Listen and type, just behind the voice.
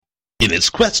In its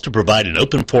quest to provide an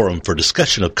open forum for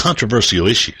discussion of controversial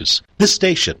issues, this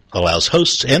station allows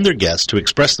hosts and their guests to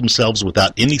express themselves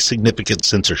without any significant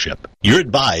censorship. You're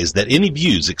advised that any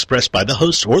views expressed by the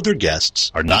hosts or their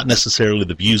guests are not necessarily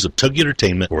the views of Tuggy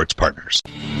Entertainment or its partners.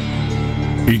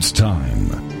 It's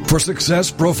time for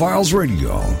Success Profiles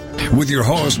Radio with your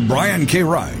host, Brian K.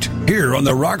 Wright, here on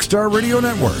the Rockstar Radio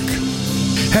Network.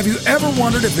 Have you ever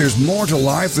wondered if there's more to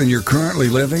life than you're currently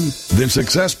living? Then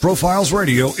Success Profiles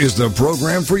Radio is the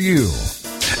program for you.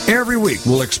 Every week,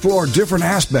 we'll explore different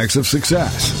aspects of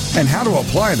success and how to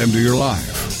apply them to your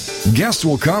life. Guests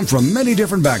will come from many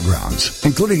different backgrounds,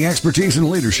 including expertise in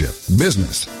leadership,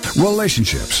 business,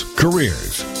 relationships,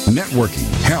 careers, networking,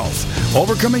 health,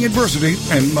 overcoming adversity,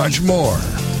 and much more.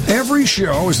 Every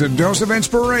show is a dose of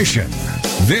inspiration.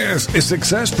 This is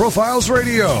Success Profiles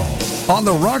Radio on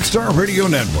the Rockstar Radio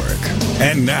Network.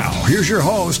 And now, here's your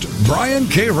host, Brian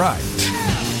K. Wright.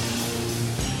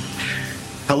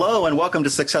 Hello and welcome to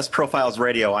Success Profiles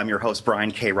Radio. I'm your host,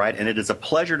 Brian K. Wright, and it is a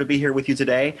pleasure to be here with you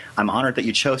today. I'm honored that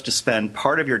you chose to spend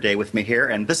part of your day with me here,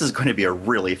 and this is going to be a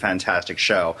really fantastic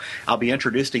show. I'll be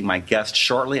introducing my guest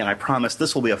shortly, and I promise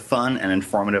this will be a fun and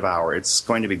informative hour. It's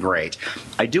going to be great.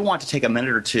 I do want to take a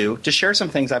minute or two to share some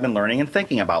things I've been learning and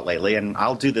thinking about lately, and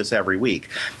I'll do this every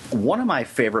week. One of my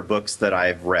favorite books that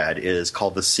I've read is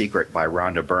called The Secret by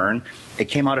Rhonda Byrne. It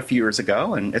came out a few years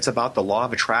ago, and it's about the law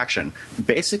of attraction.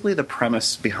 Basically, the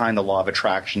premise behind the law of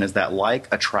attraction is that like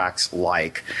attracts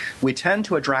like. We tend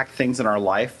to attract things in our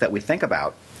life that we think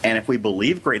about. And if we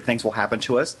believe great things will happen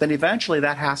to us, then eventually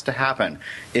that has to happen.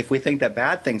 If we think that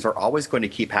bad things are always going to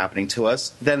keep happening to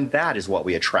us, then that is what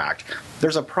we attract.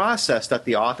 There's a process that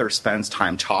the author spends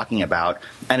time talking about,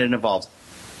 and it involves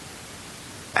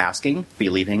asking,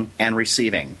 believing, and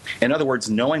receiving. In other words,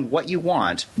 knowing what you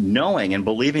want, knowing and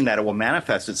believing that it will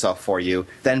manifest itself for you,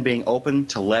 then being open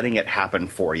to letting it happen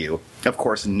for you. Of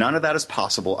course, none of that is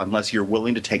possible unless you're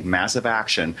willing to take massive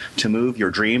action to move your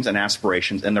dreams and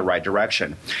aspirations in the right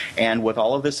direction. And with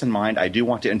all of this in mind, I do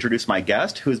want to introduce my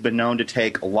guest, who's been known to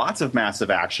take lots of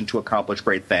massive action to accomplish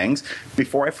great things.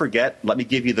 Before I forget, let me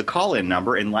give you the call-in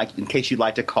number in case you'd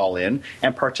like to call in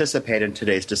and participate in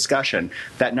today's discussion.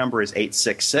 That number is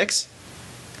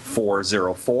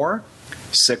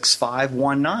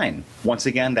 866-404-6519. Once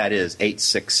again, that is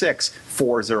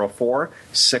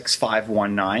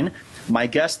 866-404-6519. My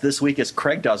guest this week is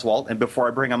Craig Duswalt, and before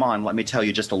I bring him on, let me tell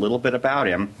you just a little bit about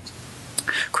him.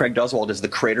 Craig Duswalt is the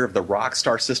creator of the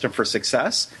Rockstar System for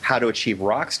Success, how to achieve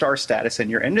rockstar status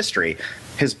in your industry.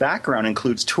 His background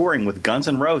includes touring with Guns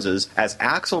N' Roses as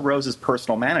Axl Rose's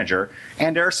personal manager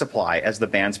and Air Supply as the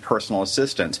band's personal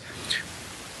assistant.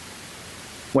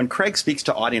 When Craig speaks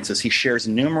to audiences, he shares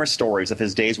numerous stories of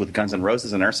his days with Guns N'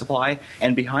 Roses and Air Supply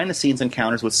and behind-the-scenes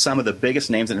encounters with some of the biggest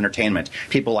names in entertainment,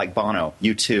 people like Bono,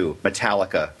 U2,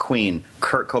 Metallica, Queen,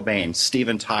 Kurt Cobain,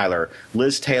 Steven Tyler,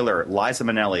 Liz Taylor, Liza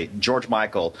Minnelli, George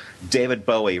Michael, David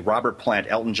Bowie, Robert Plant,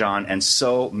 Elton John, and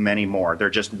so many more. There are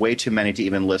just way too many to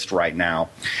even list right now.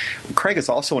 Craig is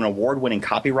also an award-winning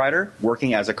copywriter,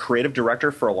 working as a creative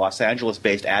director for a Los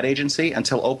Angeles-based ad agency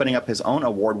until opening up his own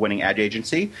award-winning ad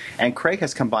agency, and Craig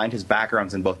has combined his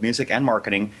backgrounds in both music and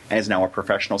marketing and is now a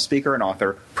professional speaker and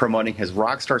author, promoting his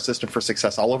Rockstar System for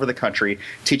Success all over the country,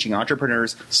 teaching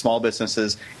entrepreneurs, small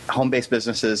businesses, home-based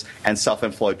businesses, and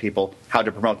self-employed people how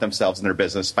to promote themselves in their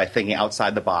business by thinking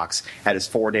outside the box at his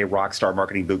 4-day Rockstar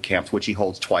Marketing Boot Camps, which he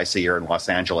holds twice a year in Los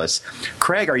Angeles.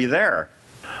 Craig, are you there?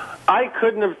 I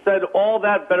couldn't have said all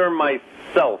that better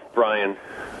myself, Brian.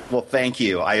 Well, thank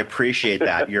you. I appreciate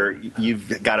that.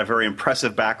 You've got a very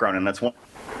impressive background, and that's one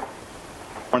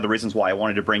of the reasons why I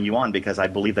wanted to bring you on, because I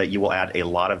believe that you will add a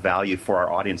lot of value for our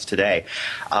audience today.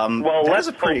 Well, that's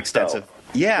a pretty extensive.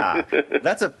 Yeah,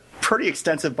 that's a pretty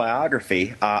extensive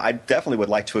biography. I definitely would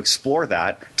like to explore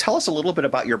that. Tell us a little bit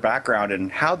about your background and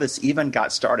how this even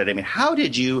got started. I mean, how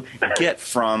did you get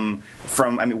from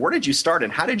where did you start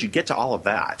and how did you get to all of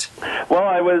that? Well,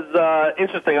 I was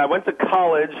interesting. I went to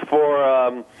college for,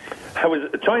 I was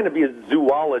trying to be a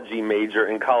zoology major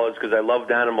in college because I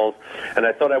loved animals, and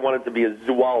I thought I wanted to be a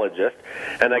zoologist.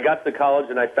 And I got to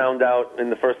college and I found out in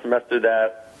the first semester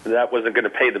that wasn't going to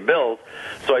pay the bills.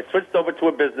 So I switched over to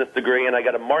a business degree, and I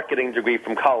got a marketing degree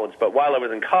from college. But while I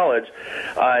was in college,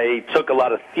 I took a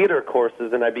lot of theater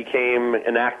courses, and I became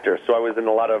an actor. So I was in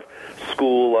a lot of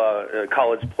school,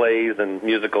 college plays and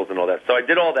musicals and all that. So I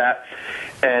did all that.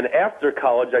 And after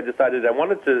college, I decided I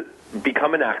wanted to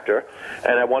become an actor,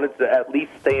 and I wanted to at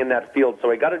least stay in that field. So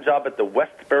I got a job at the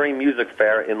Westbury Music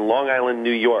Fair in Long Island,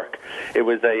 New York. It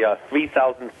was a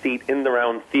 3,000-seat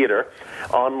in-the-round theater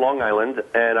on Long Island,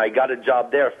 and and I got a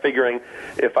job there figuring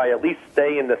if I at least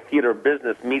stay in the theater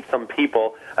business, meet some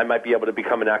people, I might be able to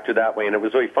become an actor that way. And it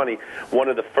was really funny. One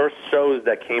of the first shows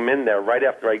that came in there right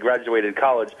after I graduated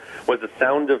college was The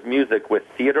Sound of Music with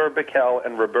Theodore Bikel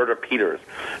and Roberta Peters,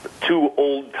 two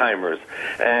old-timers.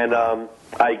 And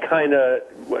I kind of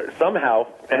somehow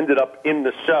ended up in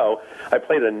the show. I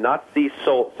played a Nazi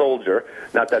soldier.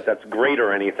 Not that that's great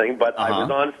or anything, but I was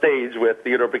on stage with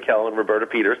Theodore Bikel and Roberta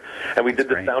Peters, and we did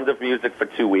The Sound of Music for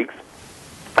 2 weeks.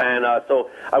 And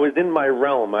so I was in my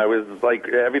realm. I was like,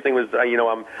 everything was,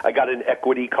 I got an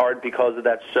equity card because of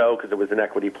that show, because it was an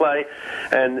equity play,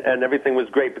 and everything was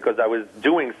great because I was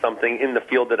doing something in the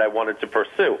field that I wanted to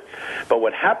pursue. But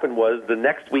what happened was the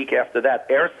next week after that,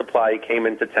 Air Supply came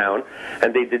into town,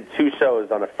 and they did two shows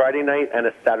on a Friday night and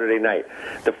a Saturday night.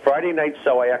 The Friday night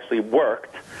show I actually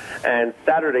worked, and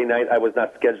Saturday night I was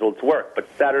not scheduled to work. But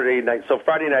Saturday night, so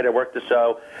Friday night I worked the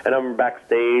show, and I'm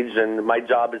backstage, and my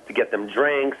job is to get them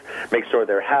drinks, make sure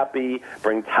they're happy,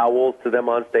 bring towels to them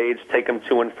on stage, take them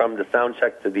to and from the sound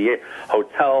check to the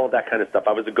hotel, that kind of stuff.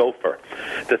 I was a gopher.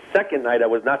 The second night I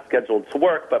was not scheduled to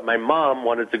work, but my mom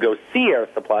wanted to go see Air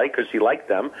Supply because she liked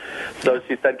them. So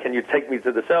she said, can you take me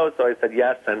to the show? So I said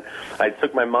yes, and I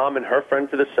took my mom and her friend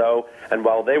to the show, and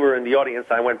while they were in the audience,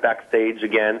 I went backstage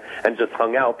again and just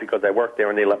hung out because I worked there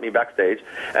and they let me backstage.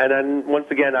 And then once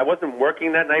again, I wasn't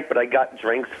working that night, but I got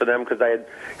drinks for them because I had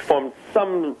formed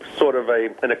some sort of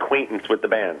an acquaintance with the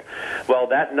band. Well,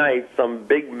 that night, some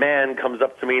big man comes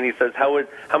up to me and he says,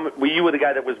 were you the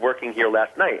guy that was working here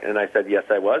last night? And I said, yes,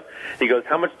 I was. He goes,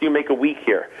 how much do you make a week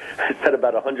here? I said,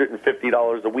 about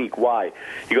 $150 a week. Why?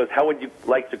 He goes, how would you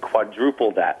like to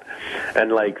quadruple that?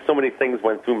 And like so many things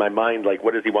went through my mind, like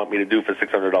what does he want me to do for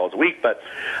 $600 a week? But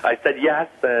I said yes,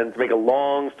 and to make a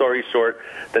long story short,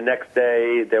 the next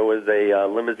day there was a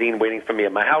limousine waiting for me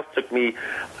at my house, took me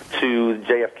to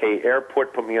JFK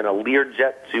Airport, put me on a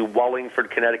Learjet to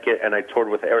Wallingford, Connecticut, and I toured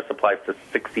with Air Supply for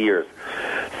 6 years.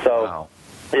 So, wow.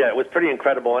 Yeah, it was pretty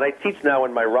incredible. And I teach now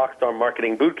in my Rockstar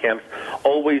Marketing Boot Camps,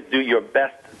 always do your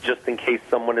best just in case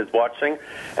someone is watching.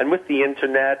 And with the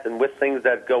Internet and with things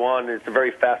that go on, it's a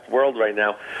very fast world right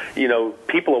now.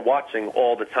 People are watching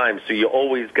all the time, so you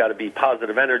always got to be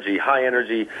positive energy, high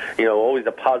energy, always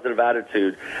a positive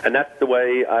attitude. And that's the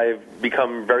way I've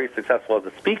become very successful as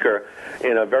a speaker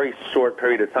in a very short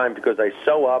period of time because I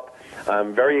show up.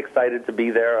 I'm very excited to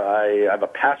be there. I have a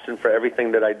passion for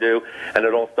everything that I do, and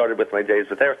it all started with my days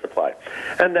with Air Supply.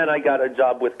 And then I got a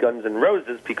job with Guns N'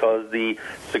 Roses because the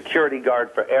security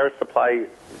guard for Air Supply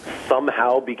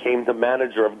somehow became the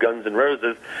manager of Guns N'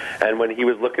 Roses, and when he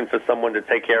was looking for someone to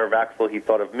take care of Axl, he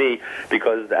thought of me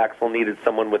because Axl needed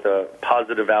someone with a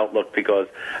positive outlook because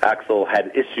Axl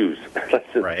had issues. Let's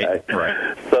just say.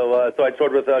 Right. So I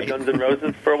toured with Guns N'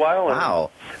 Roses for a while, and wow.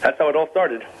 That's how it all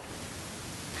started.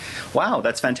 Wow,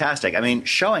 that's fantastic. I mean,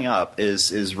 showing up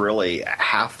is really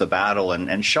half the battle,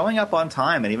 and showing up on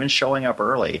time and even showing up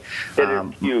early. It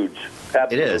is huge.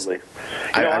 Absolutely. It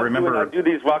is. I remember. I do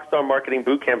these Rockstar Marketing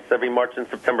Boot Camps every March and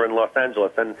September in Los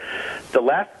Angeles, and the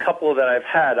last couple that I've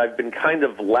had, I've been kind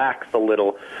of lax a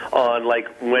little on like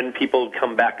when people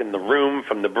come back in the room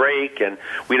from the break, and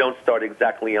we don't start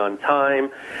exactly on time,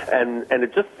 and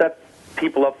it just sets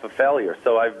people up for failure.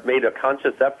 So I've made a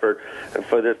conscious effort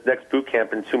for this next boot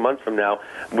camp in 2 months from now.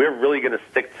 We're really going to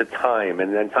stick to time,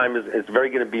 and then time is very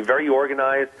going to be very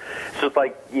organized. It's just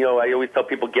like, I always tell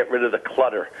people, get rid of the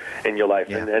clutter in your life,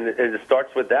 and it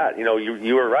starts with that.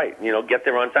 You were right. Get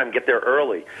there on time, get there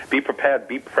early, be prepared,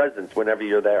 be present whenever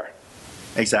you're there.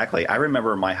 Exactly. I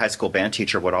remember my high school band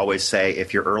teacher would always say,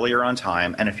 if you're early, you're on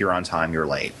time, and if you're on time, you're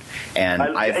late. And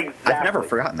I've never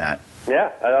forgotten that.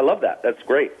 Yeah, I love that. That's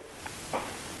great.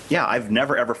 Yeah, I've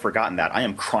never, ever forgotten that. I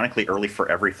am chronically early for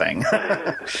everything.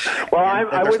 Well,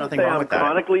 I wouldn't say I'm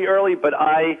chronically early, but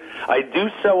I do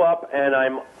show up, and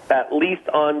I'm at least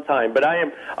on time. But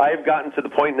I've gotten to the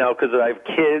point now because I have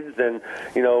kids, and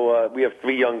we have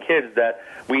 3 young kids that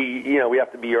we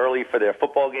have to be early for their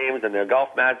football games and their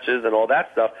golf matches and all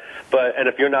that stuff. And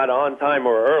if you're not on time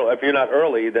or early, if you're not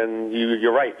early, then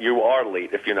you're right, you are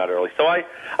late if you're not early. So I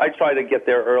try to get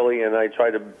there early, and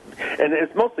and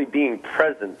it's mostly being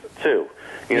present too.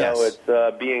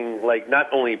 It's being like not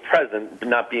only present, but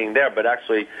not being there, but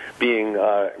actually being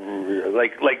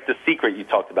like the secret you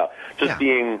talked about, just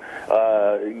being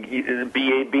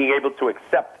able to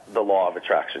accept the law of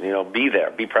attraction. Be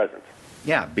there, be present.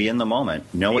 Yeah, be in the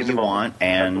moment. Know what you want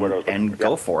and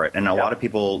go for it. And a lot of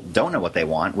people don't know what they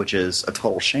want, which is a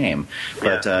total shame.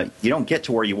 But you don't get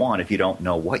to where you want if you don't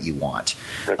know what you want.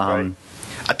 That's right.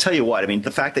 I'll tell you what, I mean, the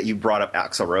fact that you brought up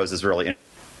Axl Rose is really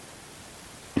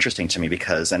interesting to me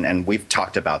because, and we've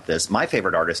talked about this, my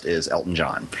favorite artist is Elton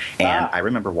John. And I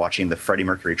remember watching the Freddie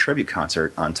Mercury tribute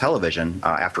concert on television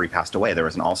after he passed away. There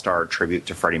was an all-star tribute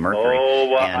to Freddie Mercury.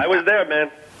 Oh, I was there, man.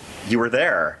 You were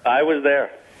there? I was there.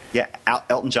 Yeah,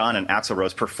 Elton John and Axl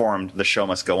Rose performed The Show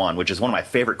Must Go On, which is one of my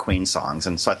favorite Queen songs.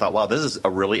 And so I thought, wow, this is a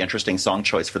really interesting song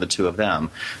choice for the two of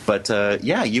them. But,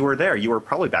 yeah, you were there. You were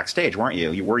probably backstage, weren't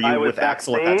you? Were you with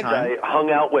Axl at that time? I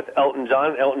hung out with Elton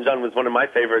John. Elton John was one of my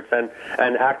favorites, and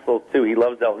Axl, too. He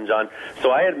loves Elton John.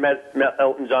 So I had met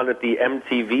Elton John at the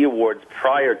MTV Awards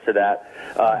prior to that.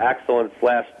 Axl and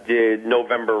Slash did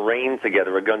November Rain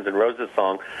together, a Guns N' Roses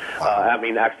song.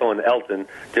 Axl and Elton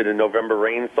did a November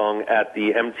Rain song at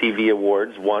the MTV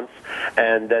Awards once,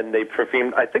 and then they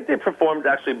performed. I think they performed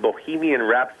actually Bohemian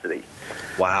Rhapsody.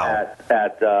 Wow!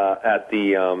 At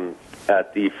the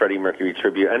Freddie Mercury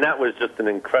tribute, and that was just an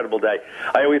incredible day.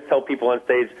 I always tell people on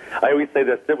stage, I always say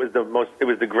this: it was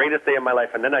the greatest day of my life,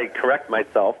 and then I correct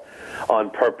myself on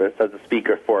purpose as a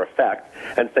speaker for effect,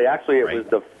 and say actually it was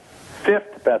the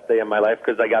 5th best day of my life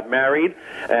because I got married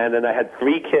and then I had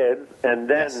 3 kids and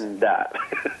then that.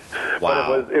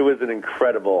 Wow. But it was an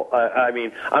incredible.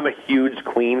 I'm a huge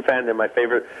Queen fan. They're my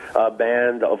favorite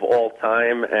band of all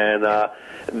time, and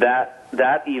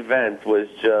that event was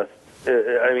just.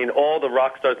 All the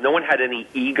rock stars, no one had any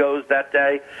egos that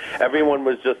day. Everyone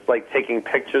was just, like, taking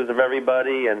pictures of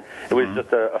everybody, and it was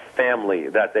just a family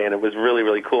that day, and it was really,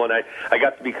 really cool. And I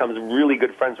got to become really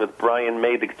good friends with Brian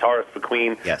May, the guitarist for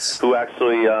Queen, who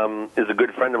actually is a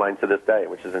good friend of mine to this day,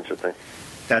 which is interesting.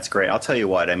 That's great. I'll tell you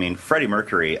what. I mean, Freddie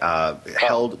Mercury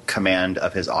held command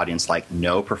of his audience like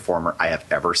no performer I have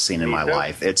ever seen in my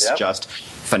life. It's just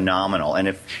phenomenal. And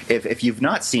if you've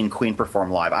not seen Queen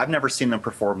perform live, I've never seen them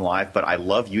perform live, but I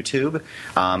love YouTube.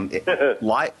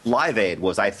 Live Aid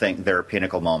was, I think, their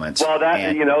pinnacle moment. Well,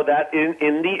 that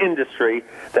in the industry,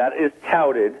 that is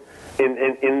touted.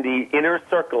 In the inner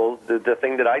circles, the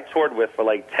thing that I toured with for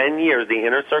like 10 years, the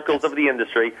inner circles of the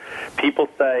industry, people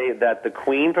say that the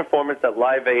Queen performance at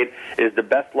Live Aid is the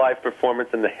best live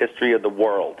performance in the history of the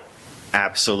world.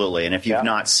 Absolutely, and if you've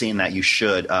not seen that, you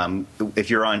should. If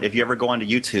you ever go onto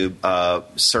YouTube,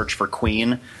 search for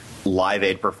Queen Live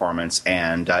Aid performance,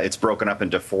 and it's broken up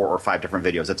into 4 or 5 different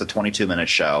videos. It's a 22-minute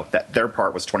show. Their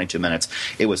part was 22 minutes.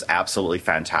 It was absolutely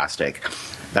fantastic.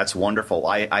 That's wonderful.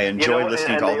 I enjoy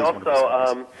listening to all these wonderful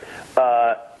songs.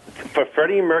 For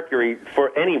Freddie Mercury,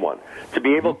 for anyone to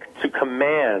be able to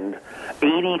command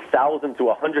 80,000 to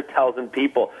 100,000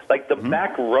 people, like the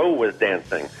back row was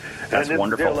dancing. That's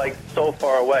wonderful. They're like so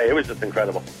far away. It was just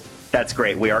incredible. That's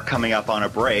great. We are coming up on a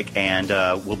break, and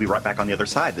we'll be right back on the other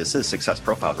side. This is Success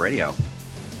Profiles Radio.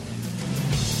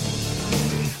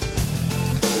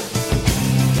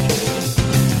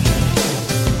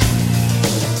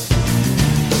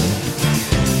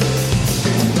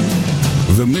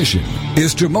 The mission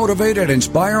is to motivate and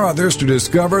inspire others to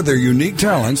discover their unique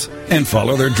talents and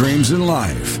follow their dreams in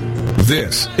life.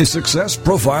 This is Success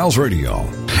Profiles Radio,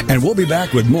 and we'll be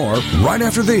back with more right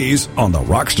after these on the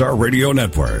Rockstar Radio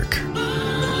Network.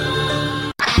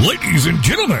 Ladies and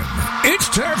gentlemen, it's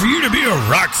time for you to be a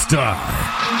rock star.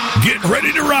 Get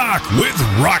ready to rock with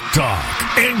Rock Talk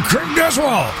and Craig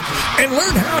Deswald, and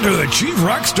learn how to achieve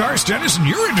rock star status in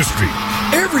your industry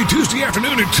every Tuesday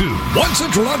afternoon at 2, 1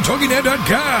 Central on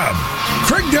TogiNet.com.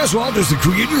 Craig Deswald is the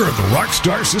creator of the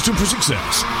Rockstar System for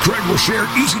Success. Craig will share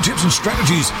easy tips and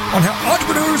strategies on how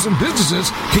entrepreneurs and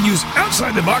businesses can use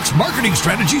outside-the-box marketing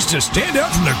strategies to stand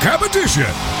out from their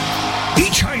competition.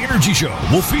 Each high-energy show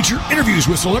will feature interviews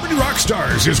with celebrity rock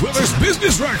stars as well as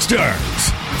business rock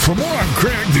stars. For more on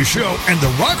Craig, the show, and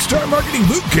the Rockstar Marketing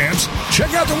Boot Camps,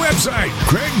 check out the website,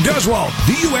 CraigDeswald.com,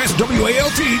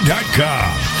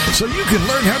 so you can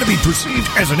learn how to be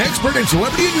perceived as an expert and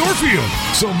celebrity in your field,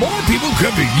 so more people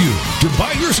come to you to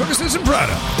buy your services and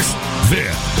products.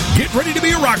 Then, get ready to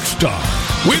be a rock star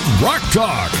with Rock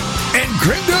Talk and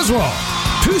Craig Deswald.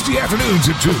 Tuesday afternoons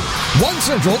at 2, 1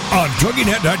 Central on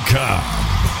TogiNet.com.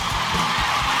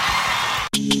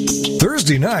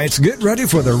 Thursday nights, get ready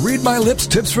for the Read My Lips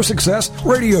Tips for Success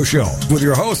radio show with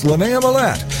your host, Linnea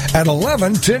Millette, at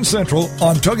 11:10 Central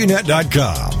on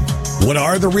TogiNet.com. What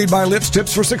are the Read My Lips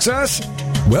Tips for Success?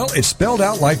 Well, it's spelled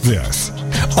out like this.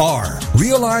 R,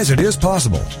 realize it is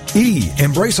possible. E,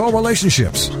 embrace all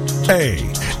relationships. A,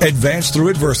 advance through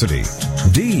adversity.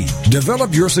 D,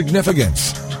 develop your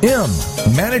significance. M,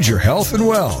 manage your health and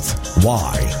wealth.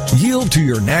 Y, yield to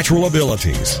your natural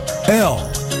abilities. L,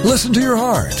 listen to your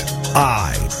heart.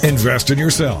 I, invest in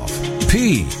yourself.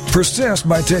 P, persist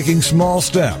by taking small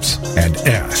steps. And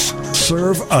S,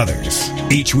 serve others.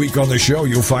 Each week on the show,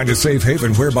 you'll find a safe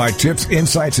haven whereby tips,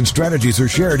 insights, and strategies are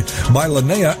shared by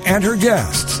Linnea and her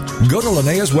guests. Go to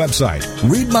Linnea's website,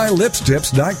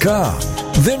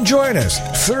 readmylipstips.com. Then join us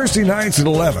Thursday nights at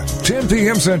 11, 10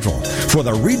 p.m. Central for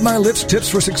the Read My Lips Tips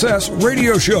for Success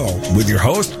radio show with your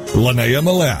host, Linnea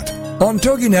Millette, on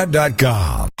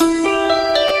TogiNet.com.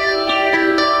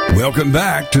 Welcome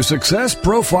back to Success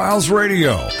Profiles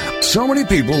Radio. So many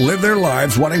people live their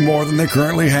lives wanting more than they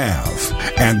currently have.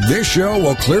 And this show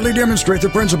will clearly demonstrate the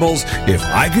principles, if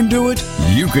I can do it,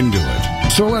 you can do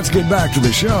it. So let's get back to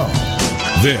the show.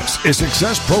 This is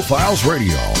Success Profiles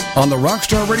Radio on the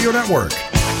Rockstar Radio Network.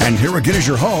 And here again is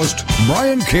your host,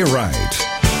 Brian K. Wright.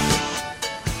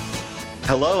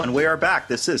 Hello, and we are back.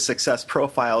 This is Success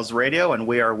Profiles Radio, and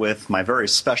we are with my very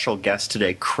special guest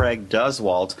today, Craig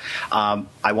Duswalt.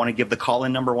 I want to give the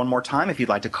call-in number one more time. If you'd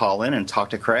like to call in and talk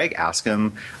to Craig, ask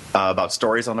him about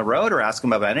stories on the road or ask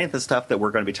him about any of the stuff that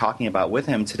we're going to be talking about with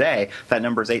him today. That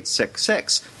number is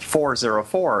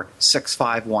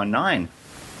 866-404-6519.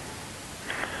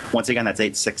 Once again, that's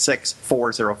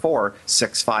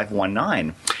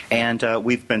 866-404-6519. And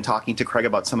we've been talking to Craig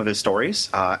about some of his stories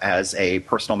as a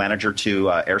personal manager to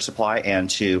Air Supply and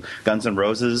to Guns N'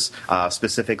 Roses,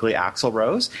 specifically Axl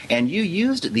Rose. And you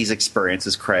used these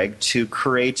experiences, Craig, to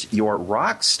create your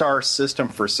Rockstar System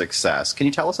for Success. Can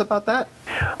you tell us about that?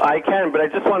 I can, but I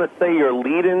just want to say your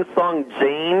lead-in song,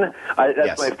 Jane,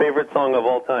 that's my favorite song of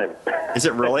all time. Is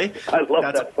it really? I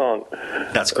love that song.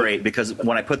 That's great, because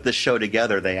when I put this show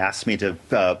together, they asked me to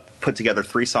put together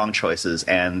 3 song choices,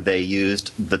 and they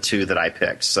used the 2 that I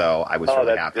picked, so I was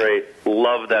really happy. Oh, that's great.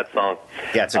 Love that song.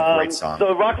 Yeah, it's a great song.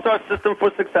 So Rockstar System for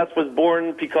Success was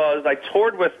born because I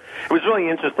toured with, it was really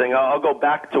interesting. I'll go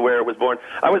back to where it was born.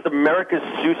 I was America's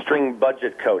shoestring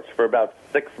budget coach for about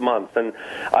 6 months, and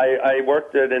I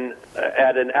worked at an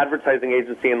advertising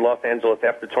agency in Los Angeles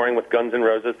after touring with Guns N'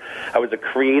 Roses. I was a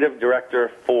creative director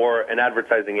for an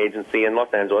advertising agency in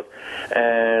Los Angeles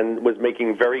and was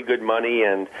making very good money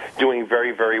and doing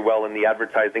very, very well in the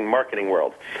advertising marketing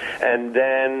world. And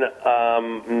then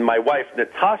my wife,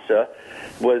 Natasha,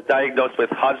 was diagnosed with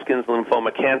Hodgkin's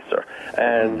lymphoma cancer,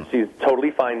 and she's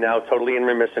totally fine now, totally in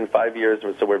remission, 5 years,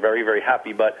 so we're very, very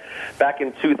happy. But back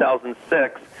in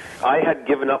 2006, I had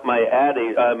given up my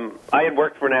I had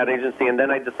worked for an ad agency, and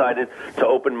then I decided to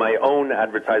open my own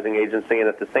advertising agency, and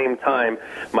at the same time,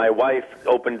 my wife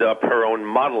opened up her own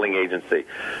modeling agency.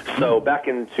 So back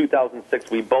in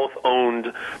 2006, we both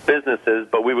owned businesses,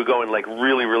 but we were going like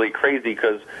really, really crazy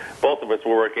because both of us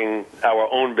were working our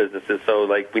own businesses, so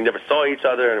like we never saw each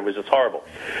other, and it was just horrible.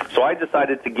 So I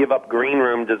decided to give up green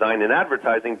room design and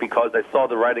advertising because I saw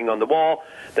the writing on the wall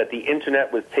that the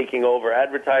internet was taking over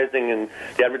advertising, and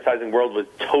the advertising world was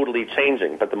totally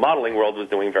changing, but the modeling world was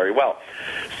doing very well.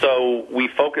 So we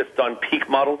focused on Peak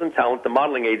Models and Talent, the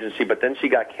modeling agency, but then she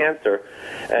got cancer,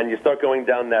 and you start going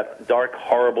down that dark,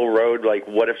 horrible road, like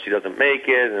what if she doesn't make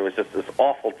it, and it was just this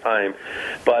awful time.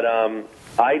 But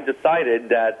I decided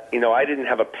that, I didn't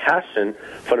have a passion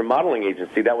for the modeling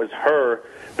agency. That was her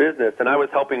business, and I was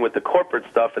helping with the corporate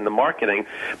stuff and the marketing,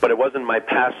 but it wasn't my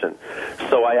passion.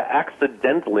 So I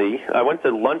went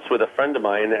to lunch with a friend of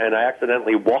mine, and I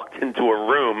accidentally walked into a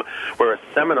room where a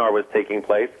seminar was taking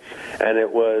place, and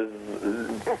it was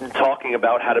talking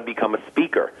about how to become a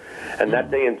speaker. And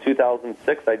that day in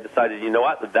 2006, I decided, you know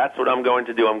what, that's what I'm going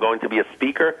to do. I'm going to be a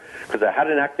speaker, because I had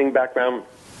an acting background.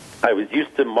 I was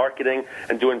used to marketing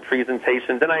and doing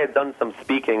presentations, and I had done some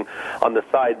speaking on the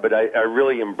side, but I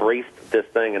really embraced this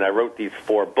thing, and I wrote these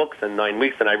 4 books in 9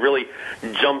 weeks, and I really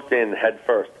jumped in head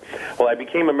first. Well, I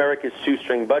became America's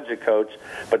shoestring budget coach,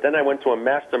 but then I went to a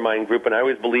mastermind group, and I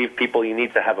always believe people, you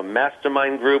need to have a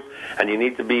mastermind group, and you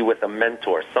need to be with a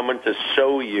mentor, someone to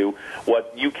show you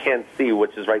what you can't see,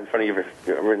 which is right in front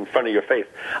of your face.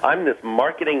 I'm this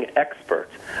marketing expert.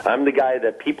 I'm the guy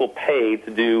that people pay to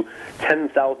do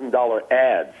 $10,000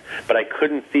 ads, but I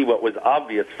couldn't see what was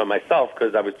obvious for myself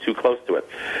because I was too close to it.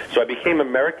 So I became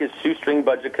America's shoestring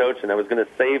budget coach, and I was going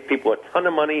to save people a ton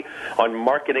of money on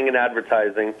marketing and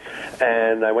advertising.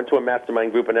 And I went to a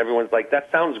mastermind group, and everyone's like,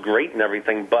 that sounds great and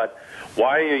everything, but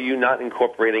why are you not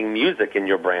incorporating music in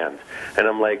your brand? And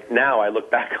I'm like, now I look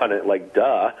back on it like,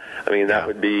 duh. I mean, that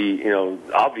would be,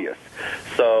 obvious.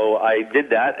 So I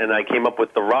did that, and I came up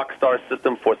with the Rockstar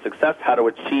System for Success, how to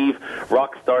achieve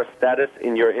rockstar status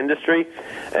in your industry.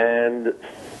 And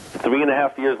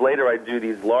 3.5 years later, I do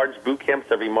these large boot camps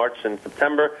every March and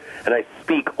September, and I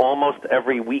speak almost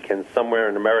every weekend somewhere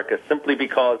in America simply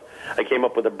because I came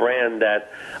up with a brand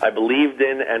that I believed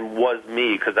in and was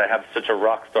me because I have such a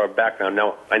rock star background.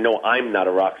 Now, I know I'm not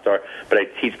a rock star, but I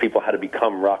teach people how to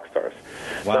become rock stars.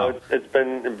 Wow. So it's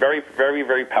been very, very,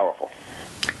 very powerful.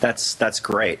 That's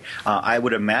great. I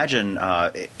would imagine,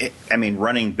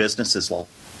 running businesses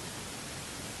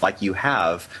like you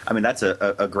have, that's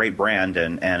a great brand,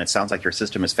 and it sounds like your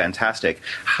system is fantastic.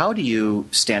 How do you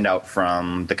stand out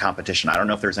from the competition? I don't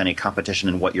know if there's any competition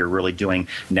in what you're really doing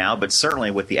now, but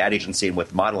certainly with the ad agency and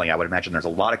with modeling, I would imagine there's a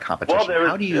lot of competition.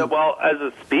 Well, as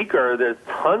a speaker, there's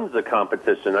tons of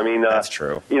competition. That's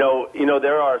true.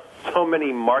 There are so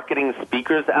many marketing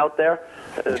speakers out there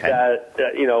that,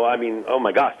 oh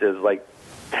my gosh, there's like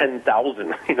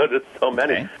 10,000, there's so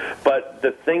many. Okay. But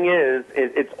the thing is,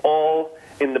 it's all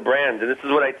in the brand, and this is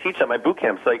what I teach at my boot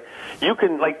camps.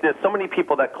 There's so many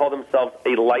people that call themselves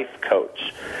a life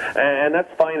coach, and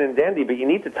that's fine and dandy, but you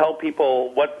need to tell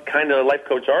people what kind of life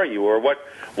coach are you, or what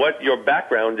your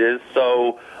background is,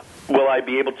 so will I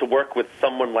be able to work with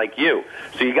someone like you?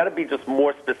 So you got to be just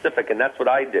more specific, and that's what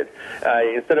I did.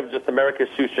 Instead of just America's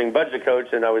Shoestring Budget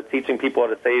Coach, and I was teaching people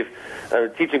how to save,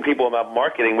 teaching people about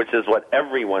marketing, which is what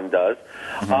everyone does,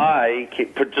 I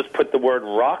just put the word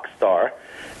rock star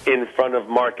in front of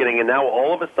marketing, and now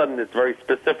all of a sudden it's very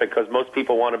specific because most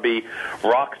people want to be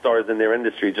rock stars in their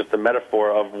industry, just a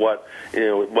metaphor of what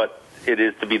it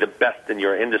is to be the best in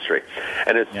your industry.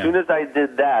 And as soon as I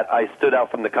did that, I stood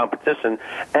out from the competition,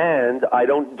 and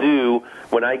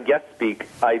when I guest speak,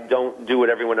 I don't do what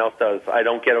everyone else does. I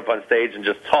don't get up on stage and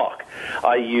just talk.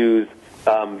 I use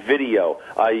video.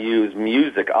 I use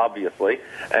music, obviously,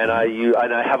 and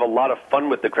I have a lot of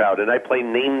fun with the crowd, and I play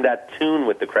Name That Tune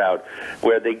with the crowd,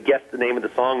 where they guess the name of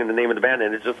the song and the name of the band,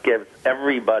 and it just gives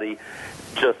everybody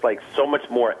just like so much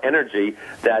more energy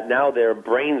that now their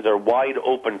brains are wide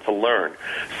open to learn.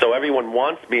 So everyone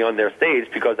wants me on their stage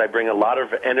because I bring a lot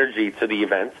of energy to the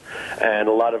event and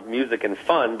a lot of music and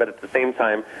fun, but at the same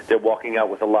time they're walking out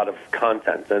with a lot of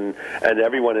content. And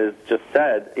everyone has just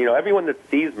said, everyone that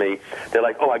sees me, they're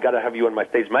like, oh, I got to have you on my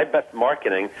stage. My best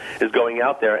marketing is going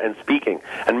out there and speaking.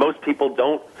 And most people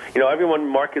don't, everyone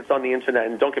markets on the internet,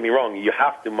 and don't get me wrong, you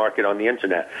have to market on the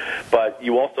internet, but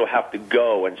you also have to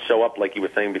go and show up like you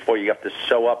were saying before. You have to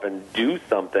show up and do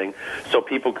something so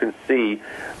people can see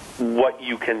what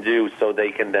you can do so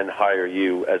they can then hire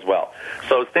you as well.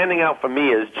 So standing out for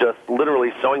me is just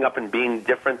literally showing up and being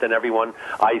different than everyone.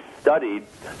 I studied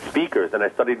speakers, and I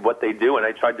studied what they do, and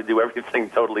I tried to do everything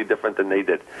totally different than they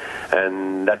did.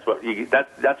 And that's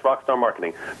that's rockstar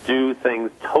marketing. Do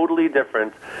things totally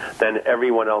different than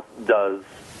everyone else does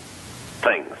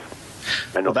things.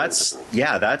 Well, that's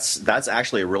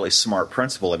actually a really smart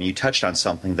principle. You touched on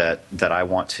something that I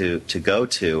want to go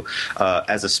to.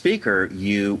 As a speaker,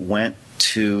 you went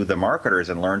to the marketers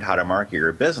and learned how to market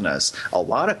your business. A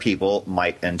lot of people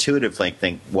might intuitively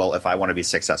think, well, if I want to be a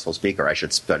successful speaker, I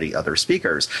should study other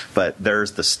speakers. But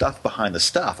there's the stuff behind the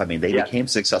stuff. They became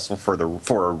successful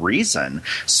for a reason.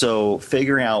 So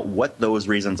figuring out what those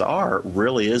reasons are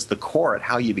really is the core at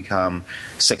how you become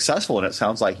successful. And it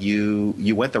sounds like you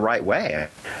went the right way.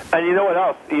 And you know what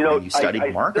else? You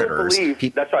studied marketers.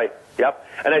 That's right. Yep.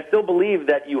 And I still believe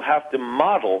that you have to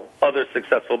model other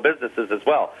successful businesses as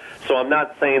well. So I'm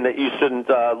not saying that you shouldn't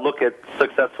look at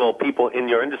successful people in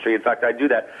your industry. In fact, I do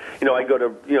that. I go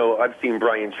to, I've seen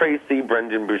Brian Tracy,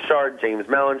 Brendan Bouchard, James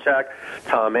Malinchak,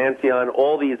 Tom Antion,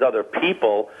 all these other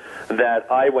people that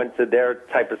I went to their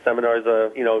type of seminars,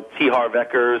 T. Harv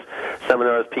Eker's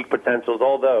seminars, Peak Potentials,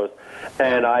 all those.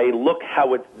 And I look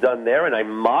how it's done there, and I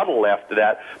model after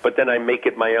that, but then I make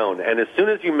it my own. And as soon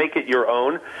as you make it your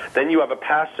own, then you have a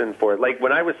passion for it. Like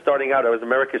when I was starting out, I was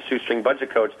America's Shoestring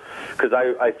Budget Coach because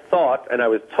I thought and I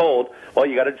was told, well,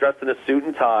 you got to dress in a suit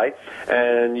and tie,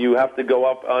 and you have to go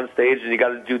up on stage, and you got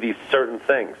to do these certain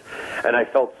things. And I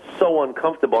felt so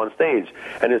uncomfortable on stage.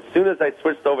 And as soon as I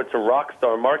switched over to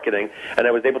rockstar marketing, and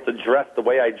I was able to dress the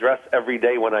way I dress every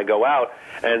day when I go out,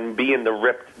 and be in the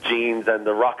ripped jeans and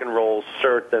the rock and roll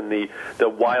shirt and the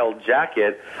wild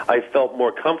jacket, I felt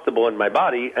more comfortable in my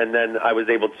body, and then I was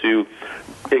able to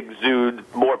exude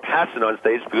more passion on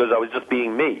stage because I was just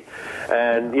being me.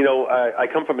 And, I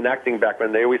come from an acting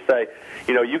background. They always say,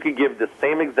 you could give the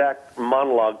same exact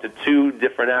monologue to two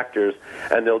different actors,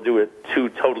 and they'll do it two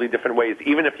totally different ways.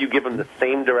 Even if you give them the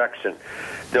same direction,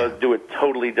 they'll do it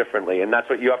totally differently. And that's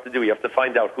what you have to do. You have to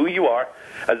find out who you are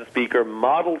as a speaker,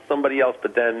 model somebody else,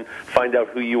 but then find out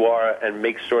who you are and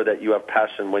make sure that you have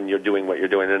passion when you're doing what you're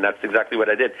doing. And that's exactly what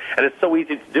I did. And it's so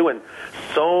easy to do, and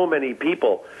so many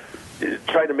people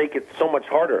try to make it so much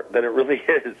harder than it really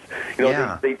is.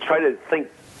 They try to think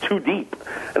too deep.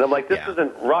 And I'm like, this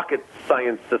isn't rocket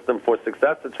science system for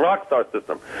success. It's rockstar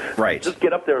system. Right. Just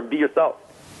get up there and be yourself.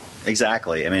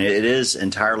 Exactly. It is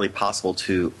entirely possible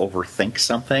to overthink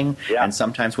something. Yeah. And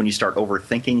sometimes when you start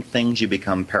overthinking things, you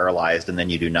become paralyzed and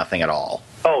then you do nothing at all.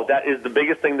 Oh, that is the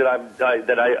biggest thing that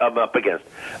I'm up against.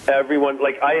 Everyone,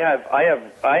 like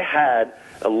I had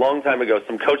a long time ago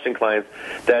some coaching clients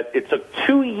that it took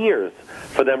 2 years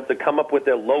for them to come up with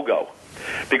their logo.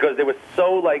 Because they were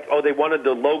so like, oh, they wanted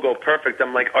the logo perfect.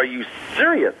 I'm like, are you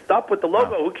serious? Stop with the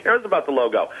logo. Who cares about the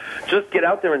logo? Just get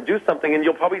out there and do something, and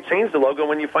you'll probably change the logo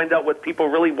when you find out what people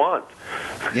really want.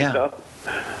 Yeah. You know?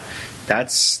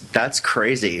 That's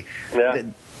crazy. Yeah.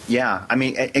 Yeah, I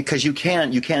mean, because you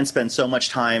can spend so much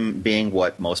time being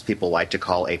what most people like to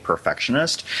call a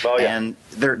perfectionist, and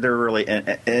they're really,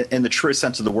 in the truest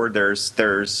sense of the word,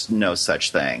 there's no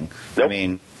such thing. Nope. I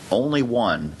mean, only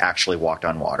one actually walked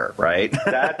on water, right?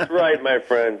 That's right, my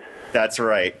friend. That's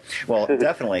right. Well,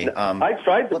 definitely. I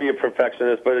tried to be a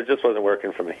perfectionist, but it just wasn't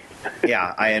working for me.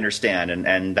 Yeah, I understand,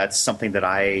 and that's something that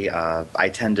I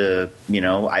tend to,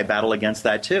 I battle against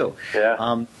that too.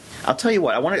 Yeah. I'll tell you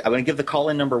what, I want to give the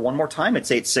call-in number one more time. It's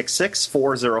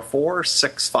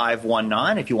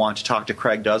 866-404-6519 if you want to talk to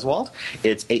Craig Duswalt.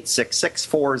 It's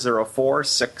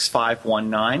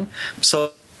 866-404-6519.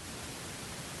 So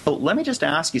let me just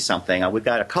ask you something. We've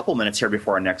got a couple minutes here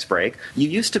before our next break. You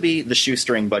used to be the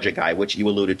shoestring budget guy, which you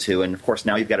alluded to, and of course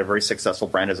now you've got a very successful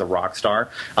brand as a rock star.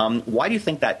 Why do you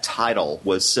think that title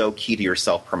was so key to your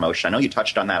self-promotion? I know you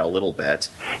touched on that a little bit.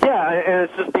 Yeah, and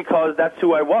it's just because that's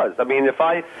who I was. I mean,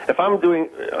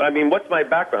 what's my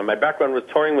background? My background was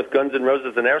touring with Guns N'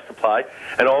 Roses and Air Supply,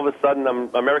 and all of a sudden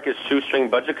I'm America's shoestring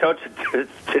budget coach. It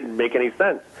didn't make any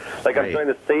sense. Like, right. I'm trying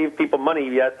to save people money,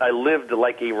 yet I lived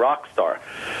like a rock star.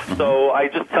 Mm-hmm. So I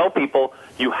just tell people,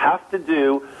 you have to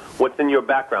do what's in your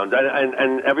background.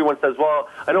 And everyone says, well,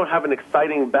 I don't have an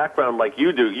exciting background like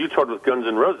you do. You toured with Guns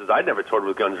N' Roses. I never toured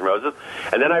with Guns N' Roses.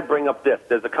 And then I bring up this.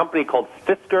 There's a company called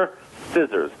Fisker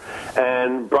Scissors.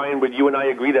 And, Brian, would you and I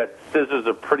agree that scissors are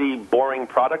a pretty boring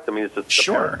product? I mean, it's just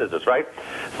a pair of scissors, right?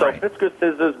 So right. Fisker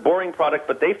Scissors, boring product,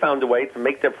 but they found a way to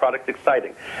make their product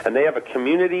exciting. And they have a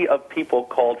community of people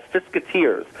called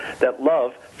Fisketeers that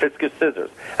love Fisker Scissors.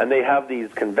 And they have these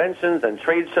conventions and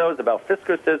trade shows about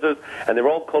Fisker Scissors, and they're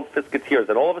all called Fisketeers.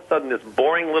 And all of a sudden, this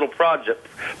boring little product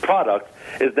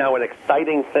is now an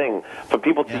exciting thing for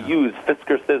people to use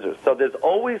Fisker Scissors. So there's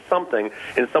always something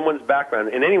in someone's background,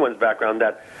 in anyone's background,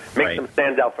 that makes them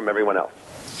stand out from everyone else.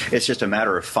 It's just a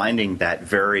matter of finding that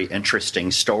very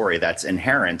interesting story that's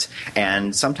inherent,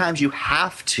 and sometimes you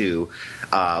have to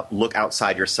look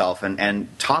outside yourself and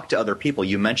talk to other people.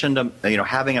 You mentioned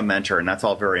having a mentor, and that's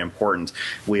all very important.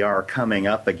 We are coming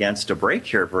up against a break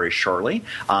here very shortly.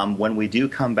 When we do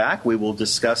come back, we will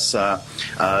discuss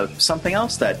something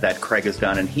else that Craig has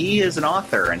done, and he is an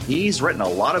author, and he's written a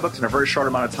lot of books in a very short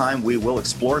amount of time. We will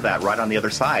explore that right on the other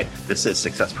side. This is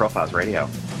Success Profiles Radio.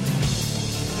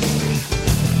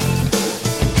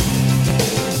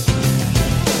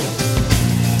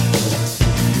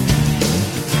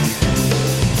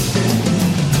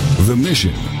 The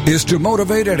mission is to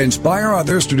motivate and inspire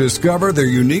others to discover their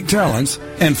unique talents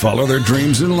and follow their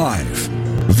dreams in life.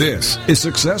 This is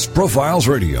Success Profiles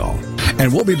Radio,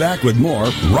 and we'll be back with more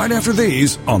right after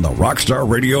these on the Rockstar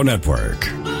Radio Network.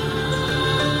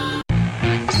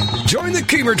 Join the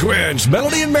Keemer Twins,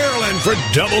 Melody and Marilyn, for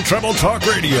Double Trouble Talk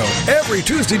Radio every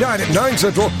Tuesday night at 9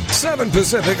 Central, 7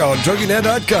 Pacific on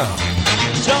TogiNet.com.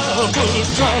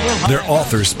 They're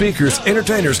authors, speakers,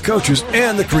 entertainers, coaches,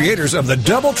 and the creators of the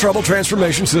Double Trouble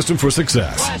Transformation System for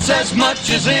Success. As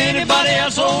much as anybody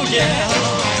else, oh yeah.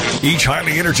 Each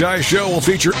highly energized show will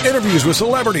feature interviews with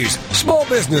celebrities, small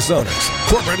business owners,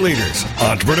 corporate leaders,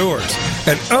 entrepreneurs,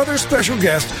 and other special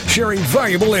guests sharing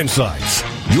valuable insights.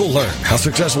 You'll learn how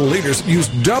successful leaders use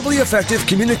doubly effective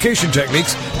communication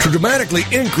techniques to dramatically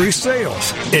increase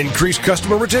sales, increase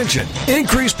customer retention,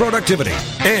 increase productivity,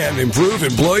 and improve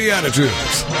employee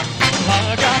attitudes.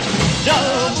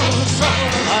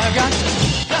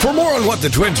 For more on what the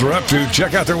twins are up to,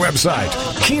 check out their website,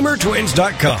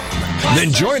 KeemerTwins.com.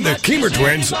 Then join the Keemer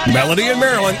Twins, Melody and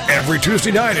Marilyn, every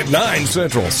Tuesday night at 9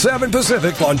 Central, 7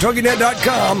 Pacific on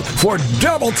TogiNet.com for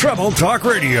Double Trouble Talk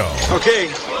Radio.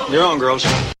 Okay, you're on, girls.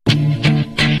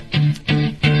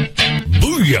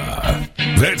 Booyah!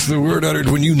 That's the word uttered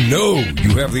when you know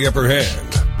you have the upper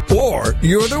hand. Or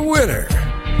you're the winner.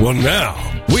 Well, now,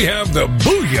 we have the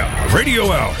Booyah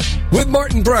Radio Hour with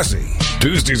Martin Bressy.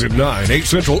 Tuesdays at 9, 8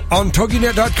 Central on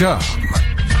TogiNet.com.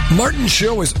 Martin's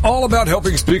show is all about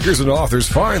helping speakers and authors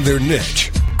find their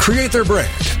niche, create their brand,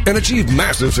 and achieve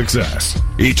massive success.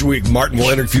 Each week, Martin will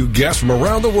interview guests from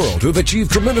around the world who have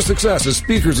achieved tremendous success as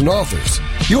speakers and authors.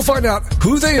 You'll find out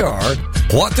who they are,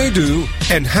 what they do,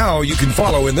 and how you can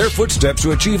follow in their footsteps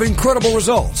to achieve incredible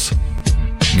results.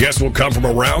 Guests will come from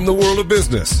around the world of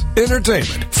business,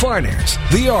 entertainment, finance,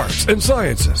 the arts, and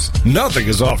sciences. Nothing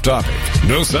is off topic.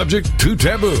 No subject too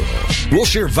taboo. We'll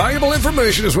share valuable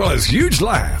information as well as huge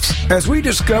laughs as we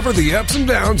discover the ups and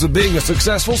downs of being a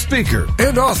successful speaker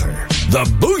and author. The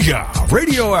Booyah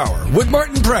Radio Hour with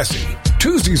Martin Pressey.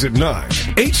 Tuesdays at 9,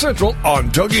 8 Central on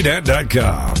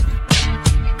TogiNet.com.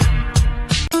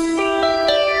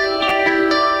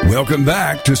 Welcome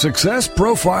back to Success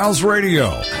Profiles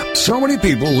Radio. So many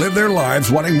people live their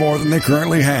lives wanting more than they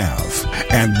currently have.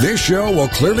 And this show will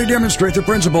clearly demonstrate the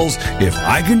principles, if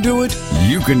I can do it,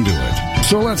 you can do it.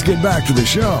 So let's get back to the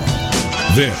show.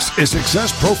 This is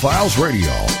Success Profiles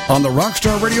Radio on the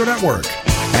Rockstar Radio Network.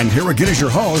 And here again is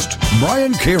your host,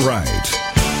 Brian K. Wright.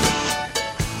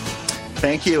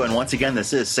 Thank you. And once again,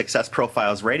 this is Success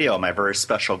Profiles Radio. My very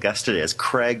special guest today is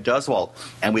Craig Duswalt.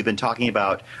 And we've been talking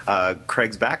about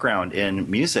Craig's background in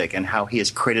music and how he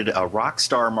has created a rock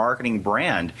star marketing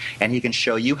brand. And he can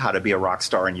show you how to be a rock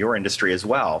star in your industry as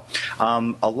well.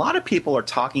 A lot of people are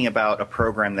talking about a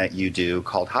program that you do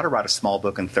called How to Write a Small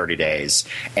Book in 30 Days.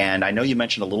 And I know you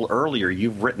mentioned a little earlier,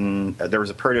 you've written, there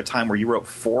was a period of time where you wrote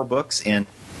 4 books in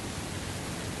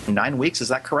 9 weeks, is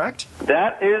that correct?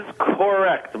 That is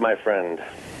correct, my friend.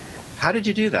 How did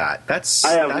you do that?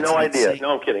 I have no idea.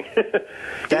 No, I'm kidding.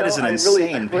 That is an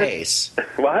insane pace.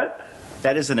 What?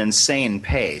 That is an insane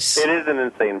pace. It is an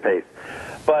insane pace.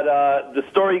 But the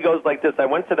story goes like this. I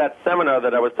went to that seminar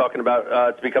that I was talking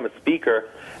about to become a speaker,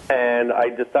 and I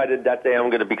decided that day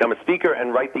I'm going to become a speaker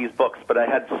and write these books. But I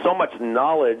had so much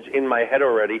knowledge in my head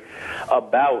already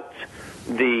about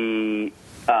the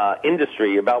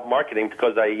industry, about marketing,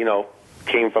 because I,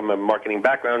 came from a marketing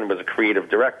background and was a creative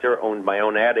director, owned my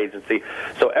own ad agency.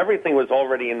 So everything was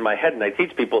already in my head, and I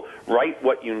teach people, write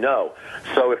what you know.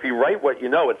 So if you write what you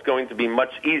know, it's going to be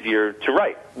much easier to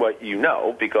write what you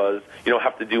know because you don't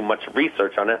have to do much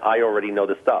research on it. I already know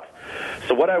the stuff.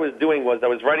 So what I was doing was I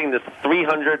was writing this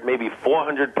 300, maybe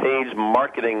 400-page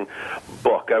marketing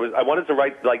book. I wanted to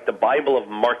write like the Bible of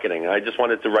marketing. I just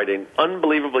wanted to write an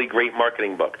unbelievably great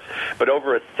marketing book. But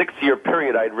over a 6-year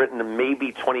period, I'd written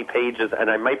maybe 20 pages, and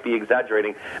I might be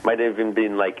exaggerating, might have even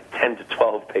been like 10 to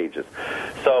 12 pages.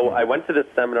 So I went to this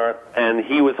seminar, and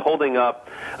he was holding up,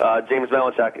 James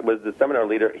Malinchak was the seminar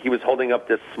leader, he was holding up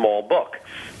this small book.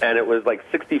 And it was like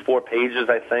 64 pages,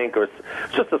 I think, or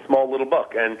just a small little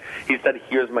book. And he said,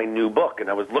 here's my new book. And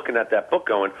I was looking at that book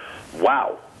going,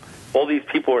 wow. All these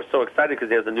people are so excited because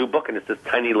he has a new book, and it's this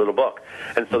tiny little book.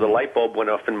 And so the light bulb went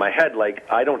off in my head, like,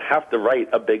 I don't have to write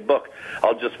a big book.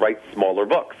 I'll just write smaller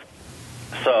books.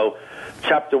 So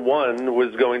chapter 1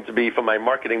 was going to be, for my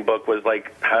marketing book, was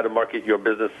like how to market your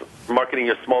business, marketing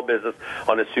your small business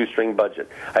on a shoestring budget.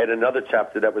 I had another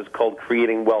chapter that was called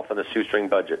Creating Wealth on a Shoestring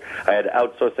Budget. I had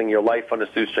Outsourcing Your Life on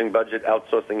a Shoestring Budget,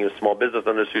 Outsourcing Your Small Business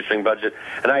on a Shoestring Budget,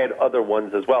 and I had other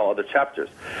ones as well, other chapters.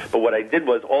 But what I did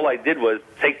was, all I did was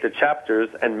take the chapters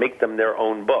and make them their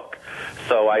own book.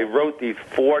 So I wrote these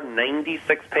 4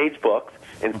 96-page books.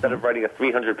 Instead of writing a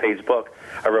 300-page book,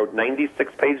 I wrote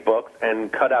 96-page books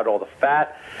and cut out all the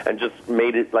fat and just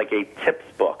made it like a tips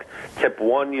book. Tip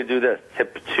 1, you do this.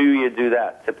 Tip 2, you do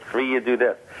that. Tip 3, you do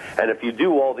this. And if you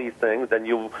do all these things, then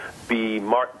you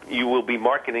will be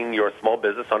marketing your small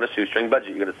business on a shoestring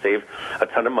budget. You're going to save a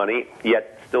ton of money,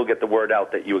 yet still get the word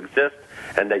out that you exist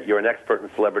and that you're an expert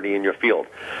and celebrity in your field.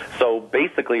 So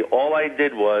basically, all I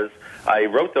did was I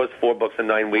wrote those 4 books in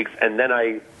 9 weeks, and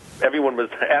then everyone was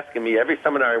asking me, every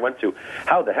seminar I went to,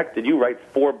 how the heck did you write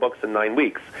 4 books in 9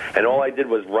 weeks? And all I did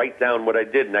was write down what I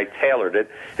did, and I tailored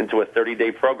it into a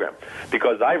 30-day program.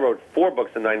 Because I wrote 4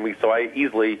 books in 9 weeks, so I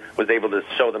easily was able to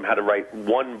show them how to write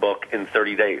 1 book in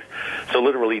 30 days. So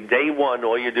literally, day 1,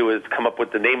 all you do is come up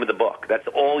with the name of the book. That's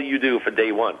all you do for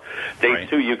day 1. Day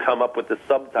 2, you come up with the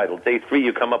subtitle. Day 3,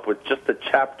 you come up with just the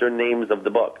chapter names of the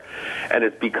book. And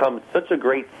it's become such a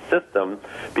great system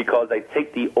because I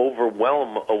take the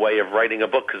overwhelm away of writing a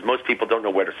book, because most people don't know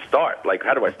where to start. Like,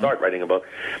 how do I start writing a book?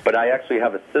 But I actually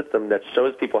have a system that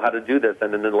shows people how to do this,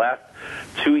 and in the last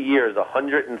 2 years,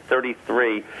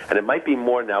 133, and it might be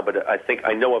more now, but I think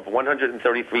I know of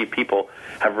 133 people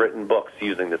have written books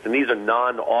using this, and these are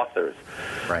non-authors.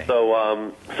 Right.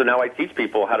 So now I teach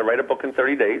people how to write a book in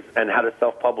 30 days and how to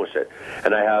self-publish it.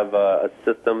 And I have a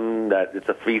system that it's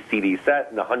a 3-CD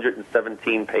set and a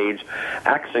 117-page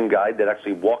action guide that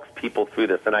actually walks people through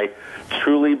this. And I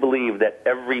truly believe that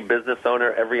every business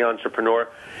owner, every entrepreneur,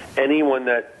 anyone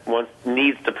that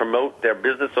needs to promote their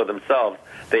business or themselves,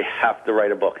 they have to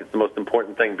write a book. It's the most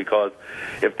important thing, because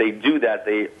if they do that,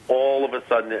 they all of a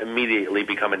sudden immediately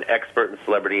become an expert and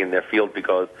celebrity in their field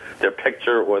because their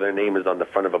picture or their name is on the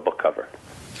front of a book cover.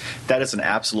 That is an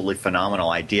absolutely phenomenal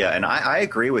idea, and I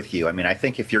agree with you. I mean, I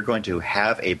think if you're going to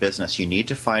have a business, you need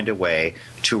to find a way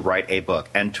to write a book.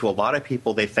 And to a lot of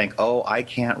people, they think, oh, I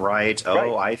can't write,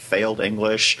 oh, I failed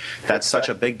English. That's such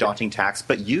a big daunting task.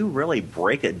 But you really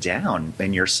break it down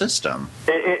in your system.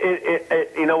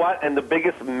 You know what? And the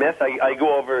biggest myth I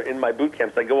go over in my boot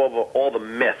camps, I go over all the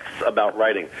myths about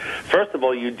writing. First of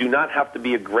all, you do not have to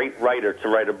be a great writer to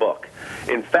write a book.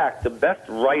 In fact, the best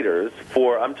writers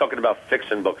for, I'm talking about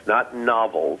fiction books, not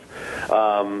novels,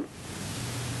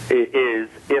 is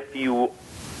if you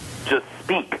just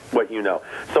speak what you know.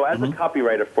 So as a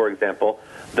copywriter, for example,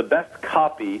 the best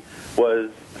copy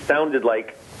sounded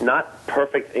like not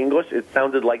perfect English, it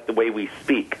sounded like the way we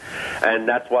speak. And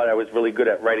that's why I was really good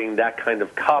at writing that kind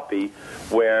of copy,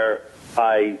 where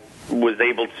I was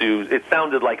able to, it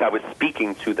sounded like I was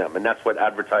speaking to them, and that's what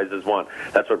advertisers want.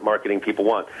 That's what marketing people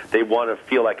want. They want to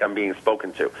feel like I'm being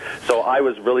spoken to. So I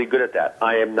was really good at that.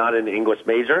 I am not an English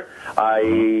major.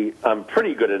 I'm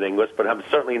pretty good at English, but I'm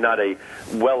certainly not a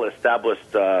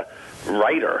well-established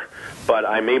writer, but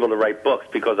I'm able to write books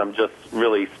because I'm just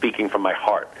really speaking from my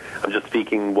heart. I'm just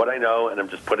speaking what I know, and I'm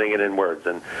just putting it in words,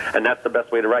 and that's the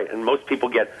best way to write. And most people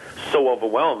get so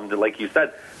overwhelmed, like you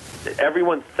said.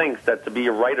 Everyone thinks that to be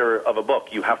a writer of a book,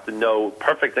 you have to know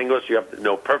perfect English, you have to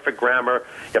know perfect grammar,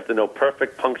 you have to know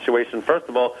perfect punctuation. First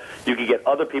of all, you can get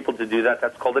other people to do that.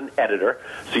 That's called an editor.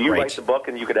 So you write the book,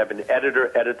 and you could have an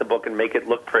editor edit the book and make it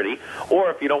look pretty. Or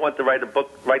if you don't want to write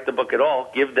the book at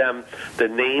all, give them the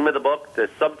name of the book, the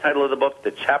subtitle of the book,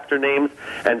 the chapter names,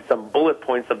 and some bullet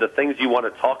points of the things you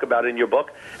want to talk about in your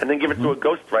book, and then give it to a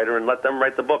ghostwriter and let them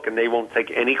write the book, and they won't take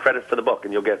any credit for the book,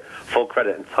 and you'll get full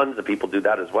credit. And tons of people do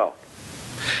that as well.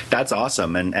 That's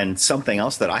awesome. And something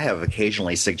else that I have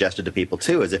occasionally suggested to people,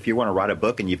 too, is if you want to write a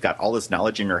book and you've got all this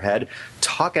knowledge in your head,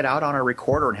 talk it out on a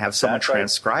recorder and have someone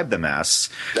transcribe the mess.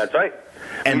 That's right.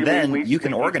 And then you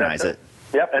can organize it.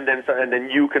 Yep, and then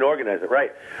you can organize it,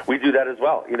 right. We do that as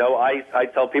well. You know, I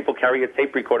tell people carry a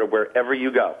tape recorder wherever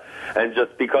you go. And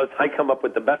just because I come up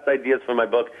with the best ideas for my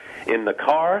book in the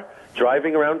car,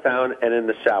 driving around town, and in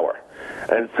the shower.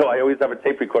 And so I always have a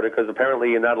tape recorder because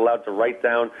apparently you're not allowed to write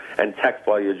down and text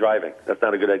while you're driving. That's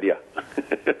not a good idea.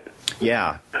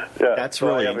 Yeah, that's so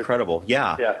really incredible.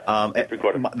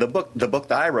 The book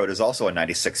that I wrote is also a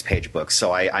 96-page book,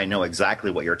 so I know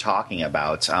exactly what you're talking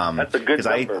about. That's a good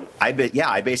number.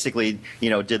 I basically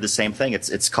did the same thing.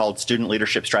 It's called Student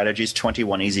Leadership Strategies: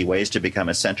 21 Easy Ways to Become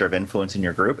a Center of Influence in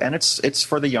Your Group, and it's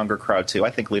for the younger crowd too. I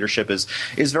think leadership is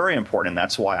very important, and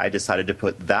that's why I decided to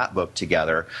put that book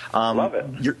together. Love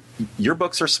it. Your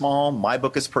books are small. My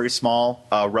book is pretty small.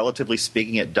 Relatively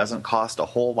speaking, it doesn't cost a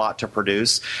whole lot to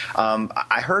produce.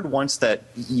 I heard once that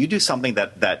you do something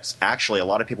that's actually a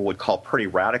lot of people would call pretty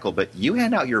radical, but you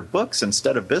hand out your books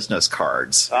instead of business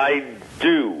cards. I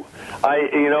do.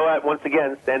 Once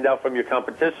again, stand out from your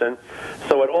competition.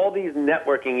 So at all these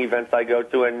networking events I go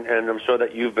to, and I'm sure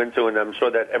that you've been to, and I'm sure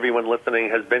that everyone listening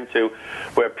has been to,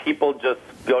 where people just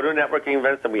go to networking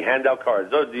events and we hand out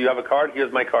cards. Oh, do you have a card?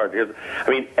 Here's my card.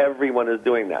 Everyone is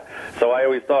doing that. So I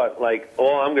always thought,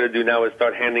 all I'm going to do now is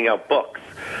start handing out books.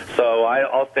 So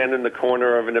I'll stand in the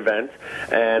corner of an event,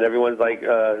 and everyone's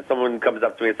someone comes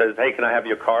up to me and says, hey, can I have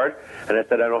your card? And I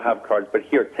said, I don't have cards, but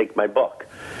here, take my book.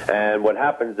 And what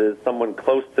happens is someone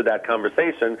close to that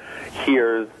conversation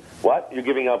hears, what? You're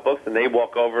giving out books? And they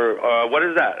walk over, what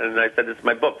is that? And I said, it's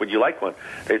my book. Would you like one?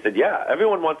 They said, yeah,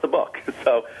 everyone wants a book.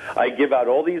 So I give out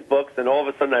all these books, and all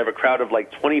of a sudden I have a crowd of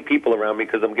 20 people around me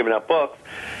because I'm giving out books,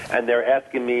 and they're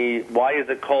asking me, why is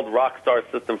it called Rockstar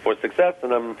System for Success?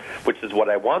 And which is what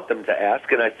I want them to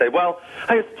ask. And I say, well,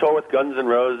 I used to tour with Guns N'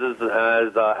 Roses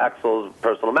as Axl's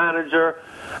personal manager,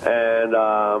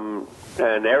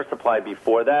 and Air Supply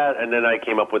before that, and then I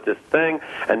came up with this thing,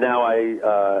 and now I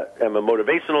am a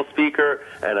motivational speaker,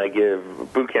 and I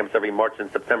give boot camps every March and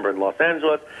September in Los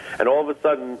Angeles, and all of a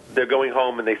sudden they're going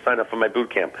home and they sign up for my boot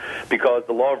camp, because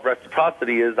the law of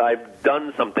reciprocity is I've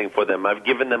done something for them. I've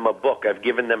given them a book. I've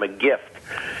given them a gift,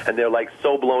 and they're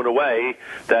so blown away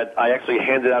that I actually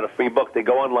handed out a free book. They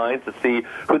go online to see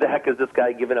who the heck is this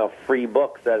guy giving out free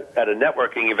books at a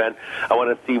networking event. I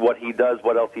want to see what he does,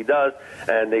 what else he does,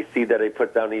 and they see that I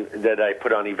put on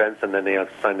events, and then they are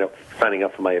signing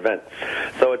up for my event.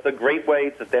 So it's a great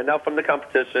way to stand out from the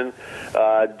competition,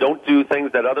 don't do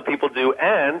things that other people do,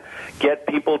 and get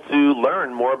people to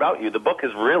learn more about you. The book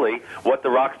is really what the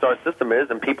Rockstar system is,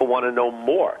 and people want to know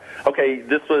more. Okay,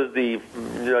 this was the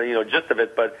gist of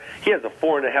it, but he has a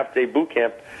 4.5-day boot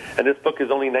camp, and this book is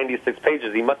only 96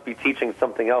 pages. He must be teaching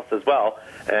something else as well,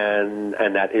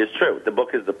 and that is true. The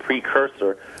book is the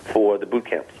precursor for the boot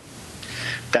camps.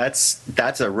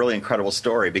 That's a really incredible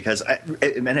story because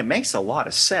it makes a lot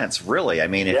of sense, really. I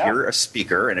mean, if you're a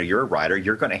speaker and you're a writer,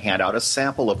 you're going to hand out a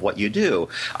sample of what you do.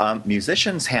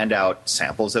 Musicians hand out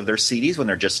samples of their CDs when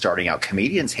they're just starting out.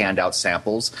 Comedians hand out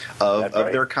samples of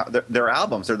their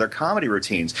albums or their comedy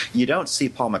routines. You don't see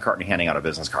Paul McCartney handing out a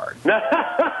business card. No,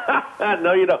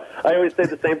 you don't. I always say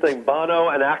the same thing. Bono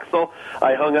and Axl,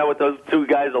 I hung out with those two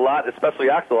guys a lot, especially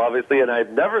Axl, obviously, and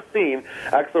I've never seen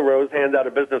Axl Rose hand out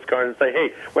a business card and say,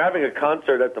 hey, we're having a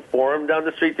concert at the Forum down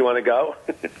the street. Do you want to go?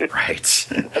 Right.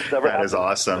 That is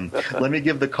awesome. Let me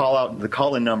give the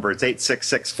call-in number. It's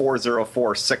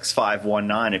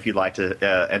 866-404-6519 if you'd like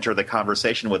to enter the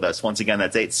conversation with us. Once again,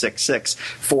 that's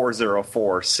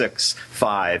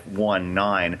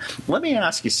 866-404-6519. Let me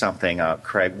ask you something,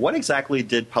 Craig. What exactly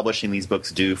did publishing these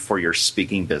books do for your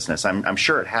speaking business? I'm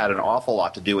sure it had an awful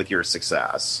lot to do with your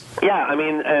success. Yeah, I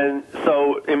mean, and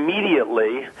so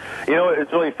immediately,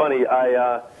 it's really funny.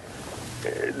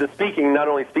 The speaking, not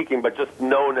only speaking, but just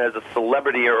known as a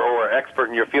celebrity or expert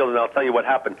in your field, and I'll tell you what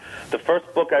happened. The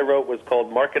first book I wrote was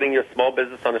called Marketing Your Small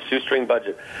Business on a Shoestring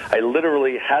Budget. I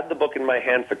literally had the book in my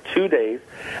hand for 2 days,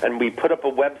 and we put up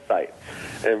a website,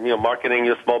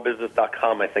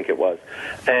 marketingyoursmallbusiness.com, I think it was,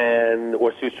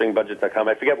 or shoestringbudget.com.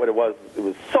 I forget what it was. It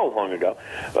was so long ago.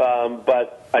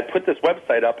 But I put this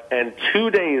website up, and 2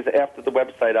 days after the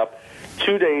website up,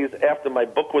 2 days after my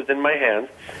book was in my hands,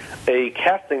 a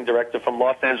casting director from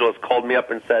Los Angeles called me up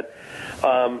and said,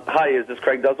 hi, is this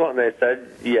Craig Duswalt? And I said,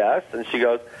 yes. And she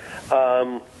goes,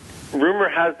 rumor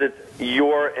has it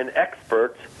you're an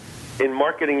expert in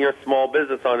marketing your small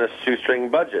business on a shoestring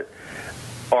budget.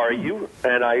 Are you?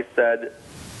 And I said,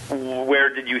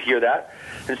 where did you hear that?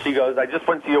 And she goes, I just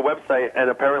went to your website, and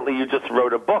apparently you just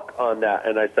wrote a book on that.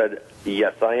 And I said,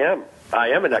 yes, I am.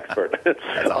 I am an expert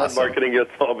on marketing your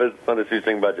small business on a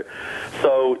shoestring budget.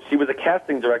 So she was a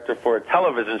casting director for a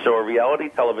television show, a reality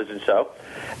television show,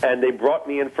 and they brought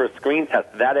me in for a screen test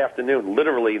that afternoon,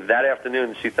 literally that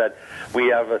afternoon. She said,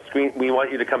 we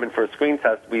want you to come in for a screen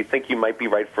test. We think you might be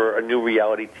right for a new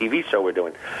reality TV show we're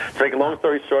doing. To make a long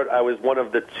story short, I was one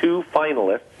of the 2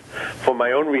 finalists for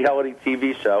my own reality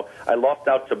TV show. I lost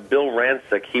out to Bill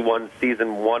Rancic. He won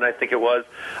season 1, I think it was,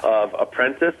 of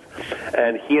Apprentice,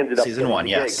 and he ended up season 1.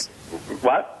 Yes.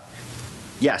 What?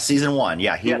 Yeah, season 1.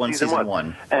 Yeah, he won season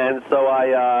 1. And so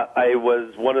I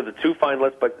was one of the 2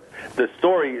 finalists, but the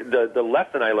story, the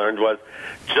lesson I learned was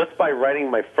just by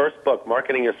writing my first book,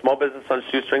 Marketing Your Small Business on a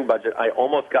Shoestring Budget, I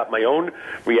almost got my own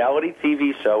reality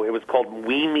TV show. It was called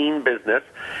We Mean Business,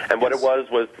 and what it was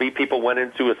 3 people went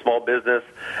into a small business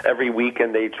every week,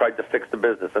 and they tried to fix the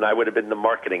business, and I would have been the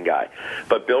marketing guy.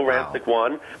 But Bill Rancic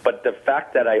won, but the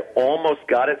fact that I almost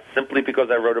got it simply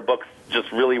because I wrote a book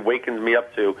just really wakens me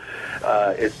up to,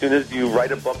 as soon as you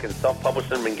write a book and self-publish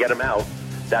them and get them out,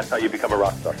 that's how you become a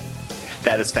rock star.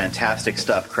 That is fantastic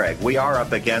stuff, Craig. We are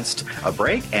up against a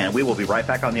break, and we will be right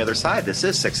back on the other side. This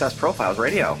is Success Profiles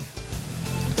Radio.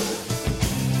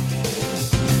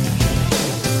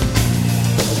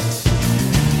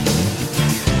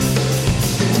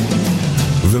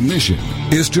 The mission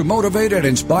is to motivate and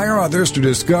inspire others to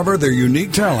discover their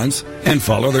unique talents and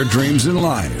follow their dreams in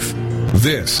life.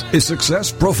 This is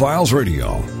Success Profiles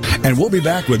Radio, and we'll be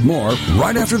back with more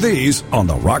right after these on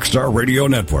the Rockstar Radio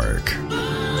Network.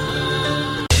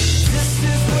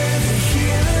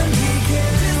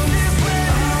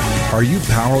 Are you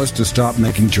powerless to stop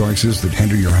making choices that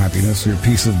hinder your happiness, your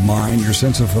peace of mind, your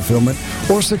sense of fulfillment,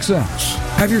 or success?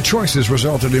 Have your choices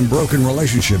resulted in broken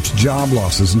relationships, job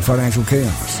losses, and financial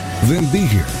chaos? Then be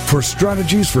here for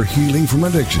Strategies for Healing from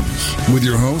Addictions with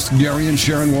your hosts, Gary and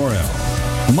Sharon Worrell.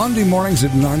 Monday mornings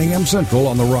at 9 a.m. Central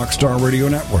on the Rockstar Radio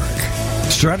Network.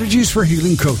 Strategies for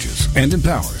Healing coaches and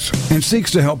empowers and seeks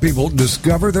to help people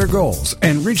discover their goals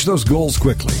and reach those goals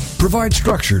quickly. Provide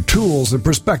structure, tools, and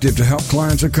perspective to help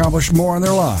clients accomplish more in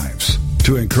their lives.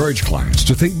 To encourage clients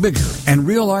to think bigger and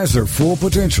realize their full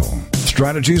potential.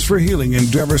 Strategies for Healing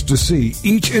endeavors to see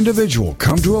each individual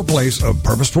come to a place of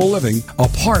purposeful living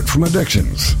apart from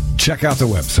addictions. Check out the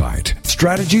website,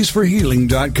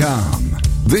 strategiesforhealing.com.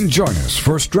 Then join us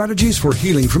for Strategies for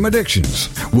Healing from Addictions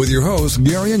with your hosts,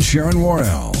 Gary and Sharon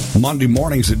Worrell. Monday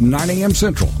mornings at 9 a.m.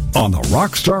 Central on the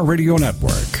Rockstar Radio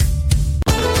Network.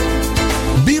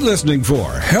 Be listening for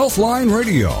Healthline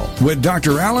Radio with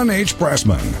Dr. Alan H.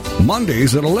 Pressman,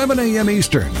 Mondays at 11 a.m.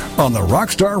 Eastern on the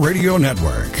Rockstar Radio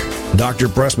Network. Dr.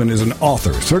 Pressman is an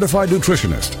author, certified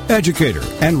nutritionist, educator,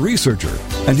 and researcher,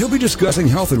 and he'll be discussing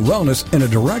health and wellness in a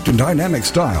direct and dynamic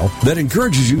style that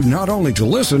encourages you not only to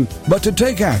listen, but to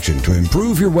take action to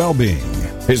improve your well-being.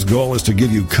 His goal is to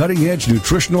give you cutting-edge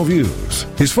nutritional views.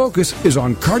 His focus is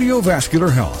on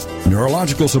cardiovascular health,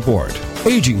 neurological support,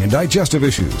 aging and digestive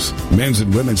issues. Men's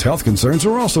and women's health concerns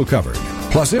are also covered,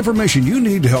 plus information you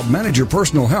need to help manage your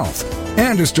personal health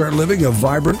and to start living a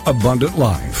vibrant, abundant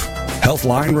life.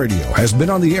 Healthline Radio has been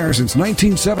on the air since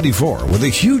 1974 with a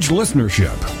huge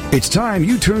listenership. It's time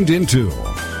you tuned into.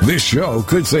 This show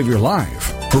could save your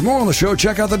life. For more on the show,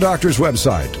 check out the doctor's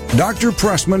website,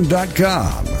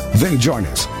 drpressman.com. Then join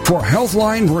us for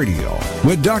Healthline Radio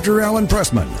with Dr. Alan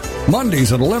Pressman,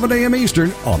 Mondays at 11 a.m.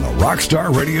 Eastern on the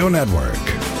Rockstar Radio Network.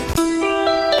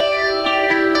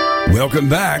 Welcome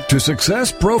back to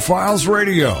Success Profiles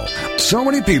Radio. So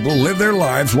many people live their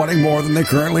lives wanting more than they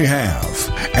currently have.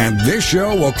 And this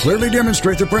show will clearly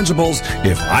demonstrate the principles,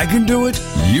 if I can do it,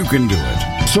 you can do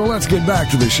it. So let's get back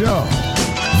to the show.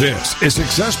 This is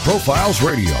Success Profiles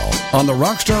Radio on the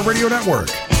Rockstar Radio Network.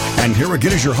 And here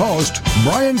again is your host,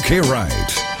 Brian K.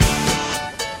 Wright.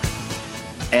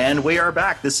 And we are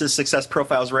back. This is Success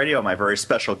Profiles Radio. My very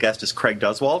special guest is Craig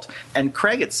Duswalt. And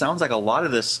Craig, it sounds like a lot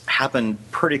of this happened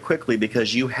pretty quickly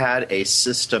because you had a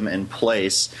system in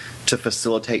place to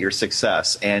facilitate your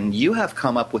success. And you have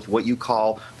come up with what you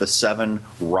call the 7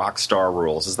 Rockstar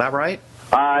Rules. Is that right?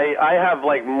 I have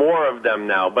like more of them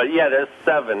now, but yeah, there's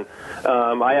 7.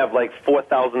 I have like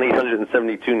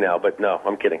 4,872 now, but no,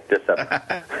 I'm kidding. There's 7.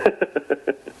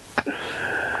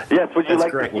 Yes, would you That's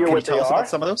like great. to hear Can what you tell they us are? about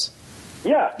some of those?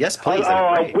 Yeah. Yes, please.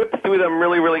 I'll whip through them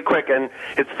really, really quick. And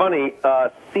it's funny,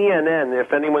 CNN,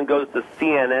 if anyone goes to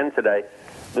CNN today,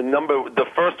 the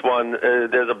first one,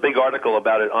 there's a big article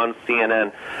about it on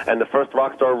CNN, and the first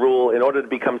Rockstar rule, in order to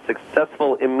become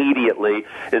successful immediately,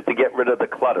 is to get rid of the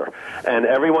clutter. And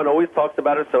everyone always talks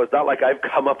about it, so it's not like I've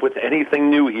come up with anything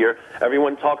new here.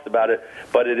 Everyone talks about it,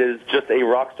 but it is just a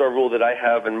Rockstar rule that I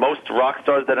have, and most rock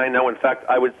stars that I know, in fact,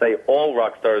 I would say all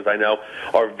rock stars I know,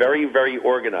 are very, very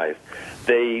organized.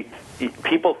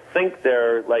 People think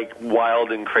they're like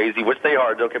wild and crazy, which they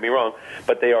are, don't get me wrong,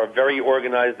 but they are very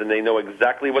organized and they know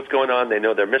exactly what's going on. They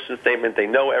know their mission statement. They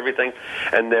know everything,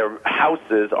 and their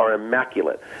houses are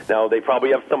immaculate. Now, they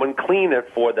probably have someone clean it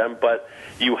for them, but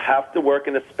you have to work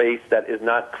in a space that is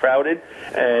not crowded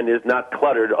and is not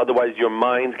cluttered. Otherwise, your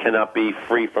mind cannot be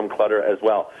free from clutter as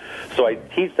well. So I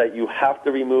teach that you have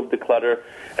to remove the clutter,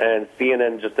 and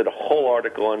CNN just did a whole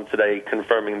article on today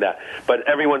confirming that. But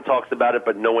everyone talks about it,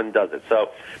 but no one does it. So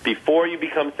before you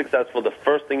become successful, the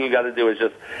first thing you got to do is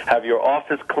just have your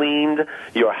office cleaned,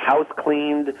 your house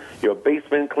cleaned, your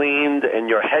basement cleaned, and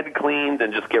your head cleaned,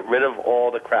 and just get rid of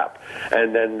all the crap.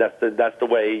 And then that's the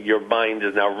way your mind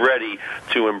is now ready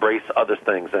to embrace other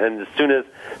things. And as soon as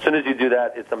you do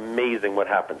that, it's amazing what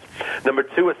happens. Number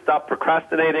 2 is stop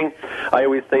procrastinating. I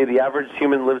always say the average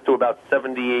human lives to about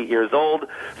 78 years old,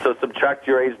 so subtract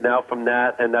your age now from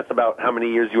that, and that's about how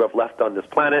many years you have left on this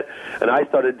planet. And I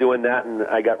started doing that, and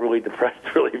I got really depressed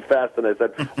really fast, and I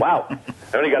said, wow,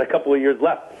 I only got a couple of years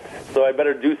left, so I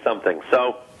better do something.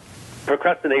 So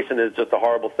procrastination is just a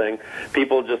horrible thing.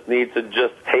 People just need to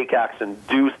just take action,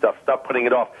 do stuff, stop putting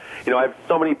it off. You know, I have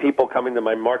so many people coming to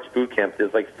my March boot camp.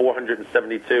 There's like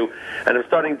 472, and I'm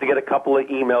starting to get a couple of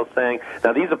emails saying,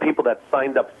 now these are people that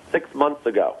signed up 6 months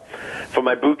ago for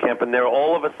my boot camp, and they're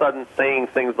all of a sudden saying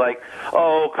things like,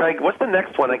 oh, Craig, what's the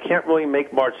next one? I can't really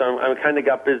make March. I kind of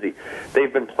got busy.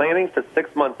 They've been planning for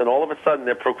 6 months, and all of a sudden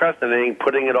they're procrastinating,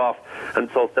 putting it off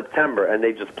until September, and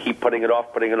they just keep putting it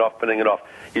off, putting it off, putting it off.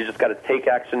 You just got to take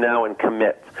action now and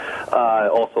commit.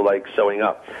 Also, like showing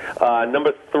up.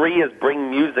 Number 3 is bring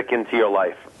music into your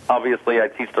life. Obviously, I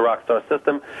teach the Rockstar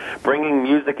system. Bringing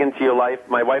music into your life.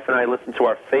 My wife and I listen to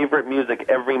our favorite music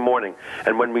every morning,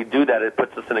 and when we do that, it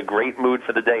puts us in a great mood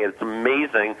for the day. It's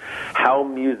amazing how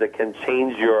music can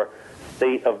change your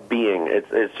state of being.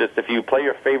 It's just, if you play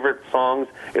your favorite songs,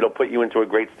 it'll put you into a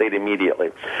great state immediately.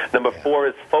 Number 4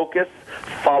 is focus.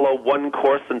 Follow one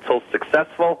course until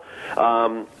successful.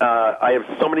 I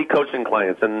have so many coaching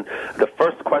clients, and the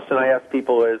first question I ask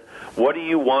people is, what do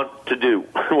you want to do?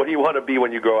 What do you want to be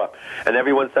when you grow up? And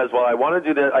everyone says, well, I want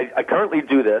to do this. I currently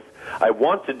do this. I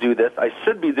want to do this. I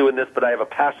should be doing this, but I have a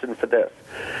passion for this.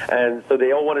 And so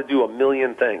they all want to do a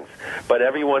million things. But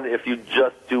everyone, if you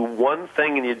just do one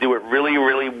thing and you do it really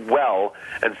really, really well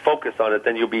and focus on it,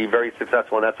 then you'll be very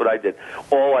successful, and that's what I did.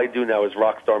 All I do now is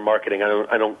rock star marketing.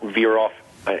 I don't veer off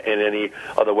in any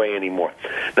other way anymore.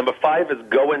 Number 5 is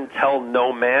go and tell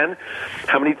no man.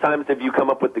 How many times have you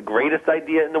come up with the greatest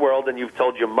idea in the world and you've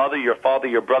told your mother, your father,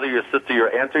 your brother, your sister,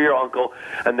 your aunt, or your uncle,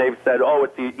 and they've said, oh,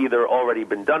 it's either already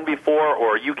been done before,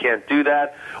 or you can't do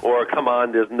that, or come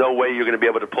on, there's no way you're going to be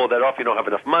able to pull that off, you don't have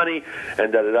enough money,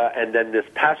 and da-da-da. And then this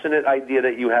passionate idea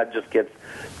that you had just gets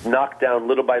knocked down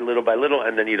little by little by little,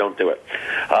 and then you don't do it.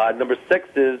 Number 6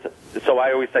 is, so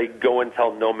I always say, go and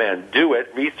tell no man. Do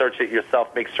it, research it yourself,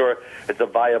 make sure it's a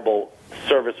viable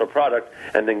service or product,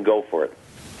 and then go for it.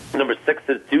 Number 6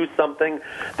 is do something,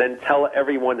 then tell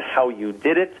everyone how you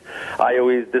did it.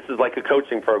 This is like a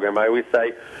coaching program. I always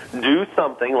say, do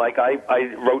something, like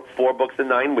I wrote 4 books in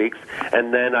 9 weeks,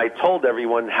 and then I told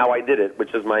everyone how I did it,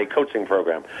 which is my coaching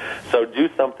program. So do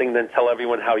something, then tell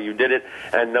everyone how you did it.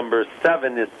 And number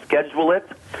 7 is schedule it.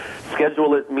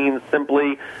 Schedule it means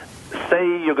simply, say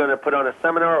you're going to put on a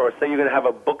seminar, or say you're going to have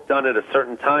a book done at a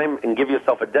certain time, and give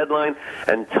yourself a deadline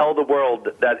and tell the world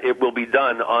that it will be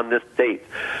done on this date.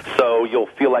 So you'll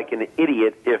feel like an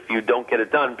idiot if you don't get it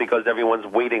done because everyone's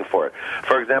waiting for it.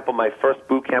 For example, my first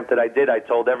boot camp that I did, I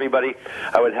told everybody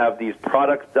I would have these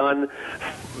products done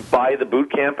by the boot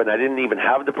camp, and I didn't even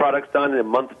have the products done a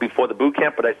month before the boot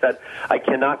camp, but I said I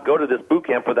cannot go to this boot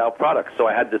camp without products. So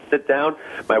I had to sit down.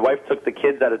 My wife took the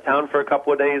kids out of town for a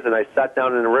couple of days, and I sat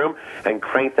down in a room and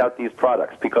cranked out these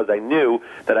products because I knew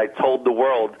that I told the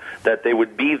world that they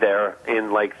would be there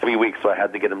in like 3 weeks, so I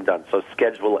had to get them done. So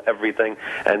schedule everything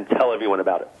and tell everyone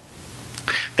about it.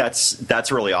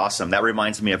 That's really awesome. That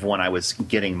reminds me of when I was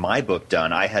getting my book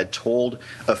done. I had told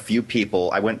a few people.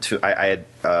 I had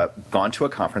gone to a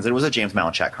conference. It was a James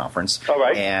Malinchak conference. All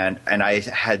right. And I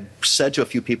had said to a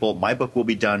few people, my book will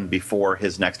be done before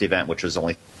his next event, which was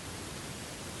only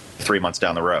 3 months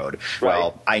down the road. Right.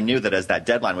 Well, I knew that as that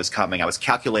deadline was coming, I was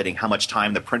calculating how much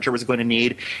time the printer was going to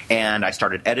need, and I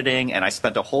started editing, and I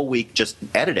spent a whole week just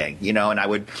editing, and I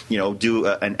would, do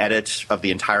an edit of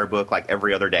the entire book like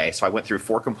every other day. So I went through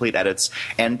 4 complete edits,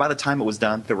 and by the time it was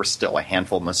done, there were still a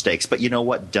handful of mistakes. But you know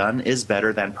what? Done is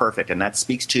better than perfect, and that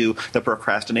speaks to the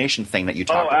procrastination thing that you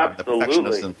talked about, the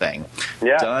perfectionism thing.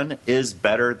 Yeah. Done is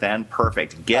better than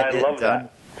perfect. Get it done.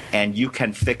 That. And you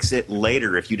can fix it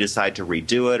later if you decide to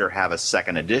redo it or have a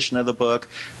second edition of the book.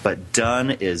 But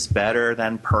done is better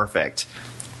than perfect.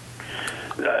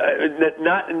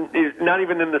 Not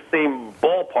even in the same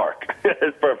ballpark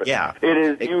as perfect. Yeah. It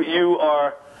is. You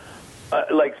are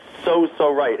like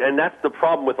so right, and that's the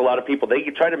problem with a lot of people. They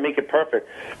try to make it perfect.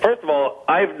 First of all,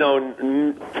 I've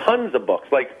known tons of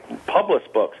books, like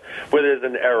published books, where there's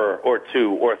an error or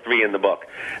 2 or 3 in the book.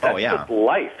 That's just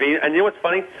life. And you know what's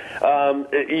funny?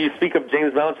 You speak of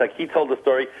James Malinchak. He told the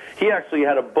story. He actually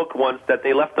had a book once that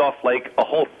they left off like a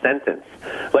whole sentence.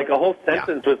 Like a whole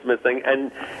sentence was missing,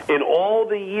 and in all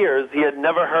the years, he had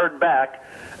never heard back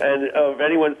and of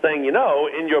anyone saying,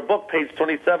 in your book, page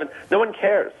 27, no one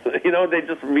cares. They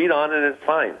just read on and it's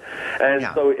fine. And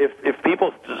so if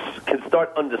people can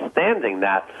start understanding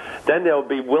that, then they'll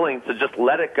be willing to just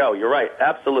let it go. You're right.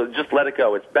 Absolutely. Just let it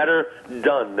go. It's better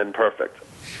done than perfect.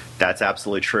 That's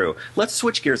absolutely true. Let's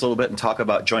switch gears a little bit and talk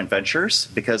about joint ventures,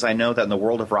 because I know that in the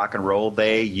world of rock and roll,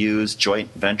 they use joint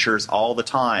ventures all the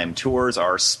time. Tours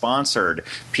are sponsored.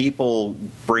 People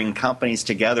bring companies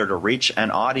together to reach an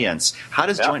audience. How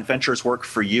does joint ventures work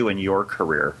for you in your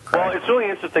career, Craig? Well, it's really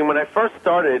interesting. When I first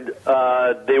started,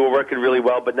 they were working really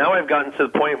well, but now I've gotten to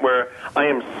the point where I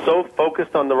am so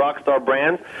focused on the Rockstar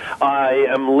brand, I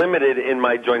am limited in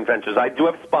my joint ventures. I do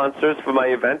have sponsors for my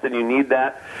event, and you need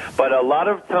that, but a lot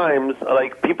of times,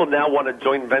 like, people now want to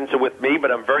joint venture with me, but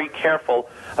I'm very careful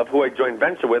of who I joint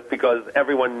venture with because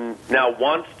everyone now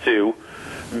wants to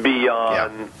be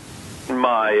on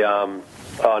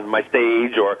my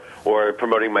stage or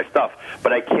promoting my stuff,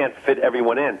 but I can't fit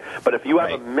everyone in. But if you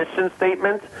have a mission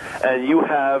statement and you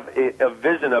have a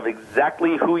vision of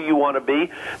exactly who you want to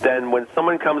be, then when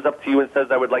someone comes up to you and says,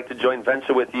 I would like to joint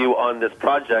venture with you on this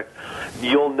project,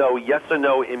 you'll know yes or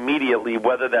no immediately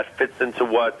whether that fits into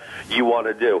what you want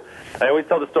to do. I always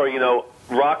tell the story,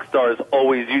 rock stars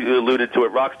always, you alluded to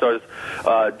it, rock stars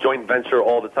joint venture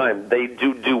all the time. They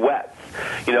do duets.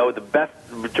 The best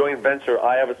joint venture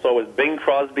I ever saw was Bing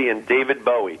Crosby and David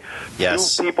Bowie.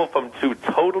 Yes. 2 people from 2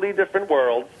 totally different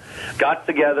worlds, got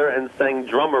together and sang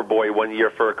Drummer Boy one year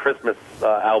for a Christmas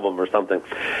album or something.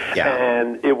 Yeah.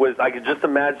 And it was, I could just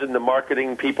imagine the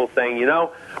marketing people saying, you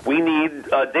know, we need,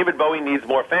 David Bowie needs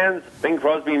more fans, Bing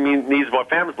Crosby needs more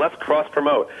fans, let's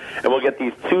cross-promote. And we'll get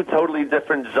these two totally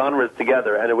different genres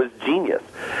together. And it was genius.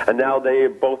 And now they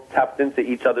both tapped into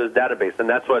each other's database. And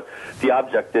that's what the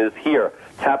object is here.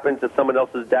 Tap into someone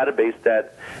else's database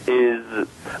that is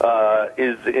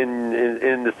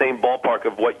in the same ballpark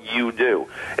of what you do.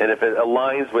 And if it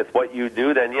aligns with what you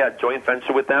do, then yeah, joint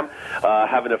venture with them.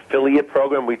 Have an affiliate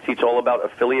program. We teach all about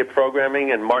affiliate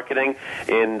programming and marketing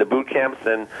in the boot camps,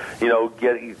 and you know,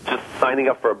 just signing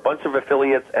up for a bunch of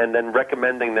affiliates and then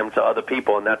recommending them to other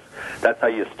people. And that's how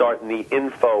you start in the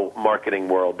info marketing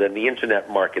world and the internet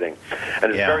marketing.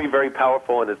 And it's very, very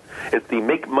powerful. And it's the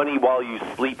Make Money While You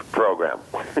Sleep program.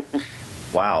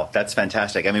 Wow, that's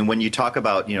fantastic. I mean, when you talk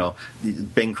about, you know,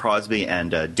 Bing Crosby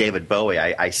and David Bowie,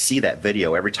 I see that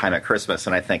video every time at Christmas,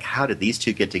 and I think, how did these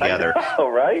two get together? I know,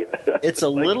 right? It's a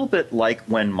little bit like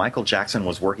when Michael Jackson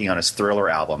was working on his Thriller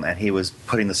album, and he was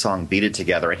putting the song Beat It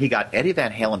together, and he got Eddie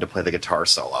Van Halen to play the guitar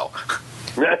solo.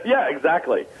 Yeah,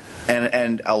 exactly.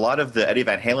 And a lot of the Eddie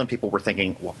Van Halen people were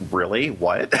thinking, really?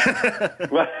 What?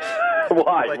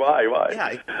 Why?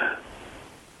 Yeah.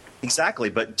 Exactly,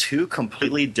 but two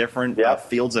completely different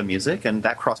fields of music, and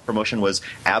that cross-promotion was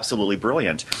absolutely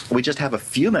brilliant. We just have a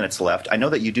few minutes left. I know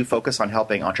that you do focus on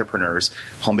helping entrepreneurs,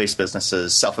 home-based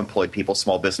businesses, self-employed people,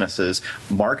 small businesses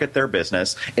market their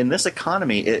business. In this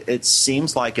economy, it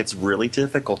seems like it's really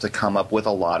difficult to come up with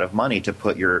a lot of money to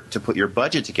put your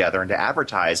budget together and to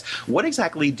advertise. What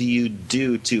exactly do you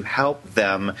do to help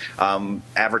them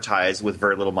advertise with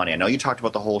very little money? I know you talked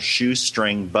about the whole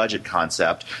shoestring budget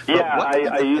concept. Yeah,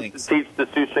 I used to teach the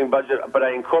shoestring budget, but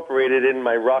I incorporated it in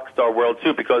my Rockstar world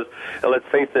too, because let's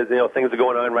face it, you know, things are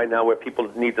going on right now where people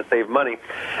need to save money.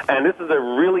 And this is a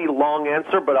really long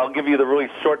answer, but I'll give you the really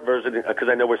short version because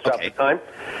I know we're short of time.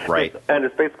 Right. And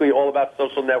it's basically all about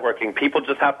social networking. People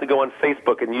just have to go on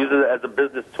Facebook and use it as a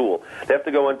business tool. They have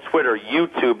to go on Twitter,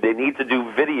 YouTube. They need to do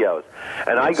videos.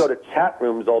 And I go to chat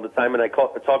rooms all the time, and I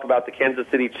talk about the Kansas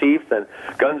City Chiefs and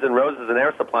Guns N' Roses and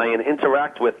Air Supply and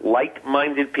interact with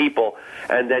like-minded people.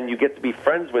 And then you get to be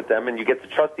friends with them, and you get to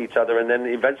trust each other. And then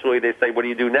eventually they say, what do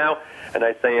you do now? And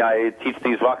I say, I teach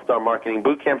these Rockstar Marketing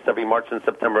Boot Camps every March and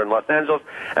September in Los Angeles.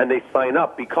 And they sign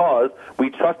up because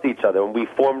we trust each other, and we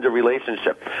formed a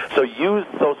relationship. So use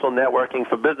social networking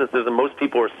for businesses, and most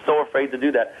people are so afraid to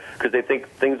do that because they think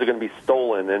things are going to be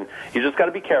stolen. And you just got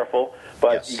to be careful,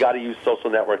 but you got to use social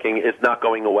networking. It's not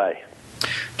going away.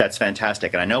 That's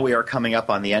fantastic. And I know we are coming up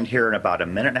on the end here in about a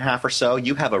minute and a half or so.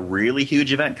 You have a really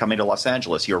huge event coming to Los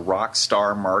Angeles, your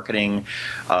Rockstar Marketing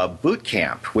Boot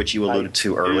Camp, which you alluded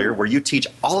to earlier, where you teach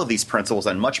all of these principles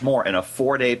and much more in a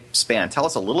 4-day span. Tell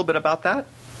us a little bit about that.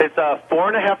 It's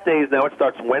 4.5 days now. It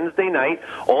starts Wednesday night,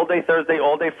 all day Thursday,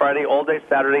 all day Friday, all day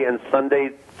Saturday, and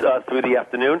Sunday through the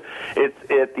afternoon. It's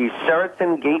at the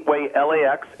Sheraton Gateway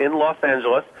LAX in Los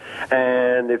Angeles,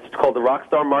 and it's called the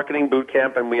Rockstar Marketing Boot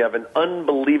Camp, and we have an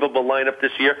unbelievable lineup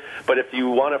this year. But if you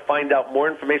want to find out more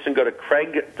information, go to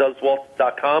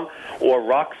CraigDuswalt.com or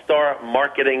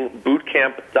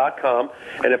RockstarMarketingBootCamp.com,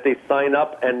 and if they sign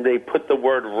up and they put the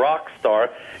word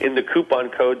Rockstar in the coupon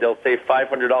code, they'll save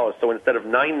 $500. So instead of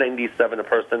 $997 a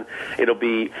person, it'll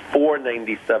be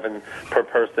 $497 per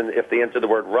person if they enter the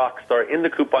word Rockstar in the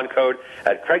coupon code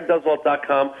at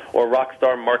CraigDuswalt.com or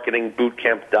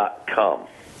RockstarMarketingBootCamp.com.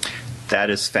 That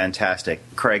is fantastic.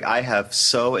 Craig, I have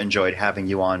so enjoyed having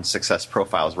you on Success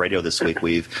Profiles Radio this week.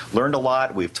 We've learned a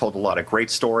lot. We've told a lot of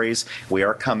great stories. We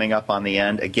are coming up on the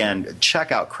end. Again,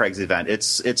 check out Craig's event.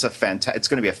 It's going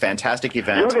to be a fantastic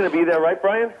event. You're going to be there, right,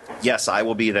 Brian? Yes, I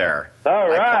will be there. All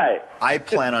right. I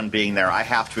plan on being there. I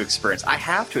have to experience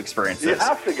this. You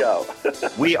have to go.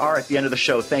 We are at the end of the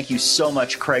show. Thank you so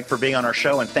much, Craig, for being on our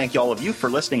show, and thank you all of you for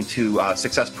listening to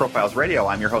Success Profiles Radio.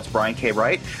 I'm your host, Brian K.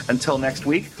 Wright. Until next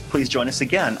week, please join us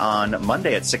again on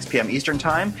Monday at 6 p.m. Eastern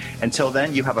Time. Until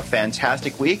then, you have a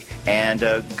fantastic week, and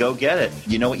go get it.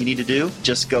 You know what you need to do?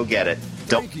 Just go get it.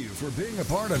 Thank you for being a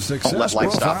part of Success Don't let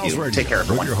life stop Profiles you. Radio. Take care,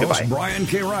 everyone. With your host, Goodbye. Brian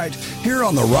K. Wright, here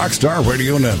on the Rockstar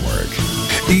Radio Network.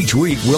 Each week, we'll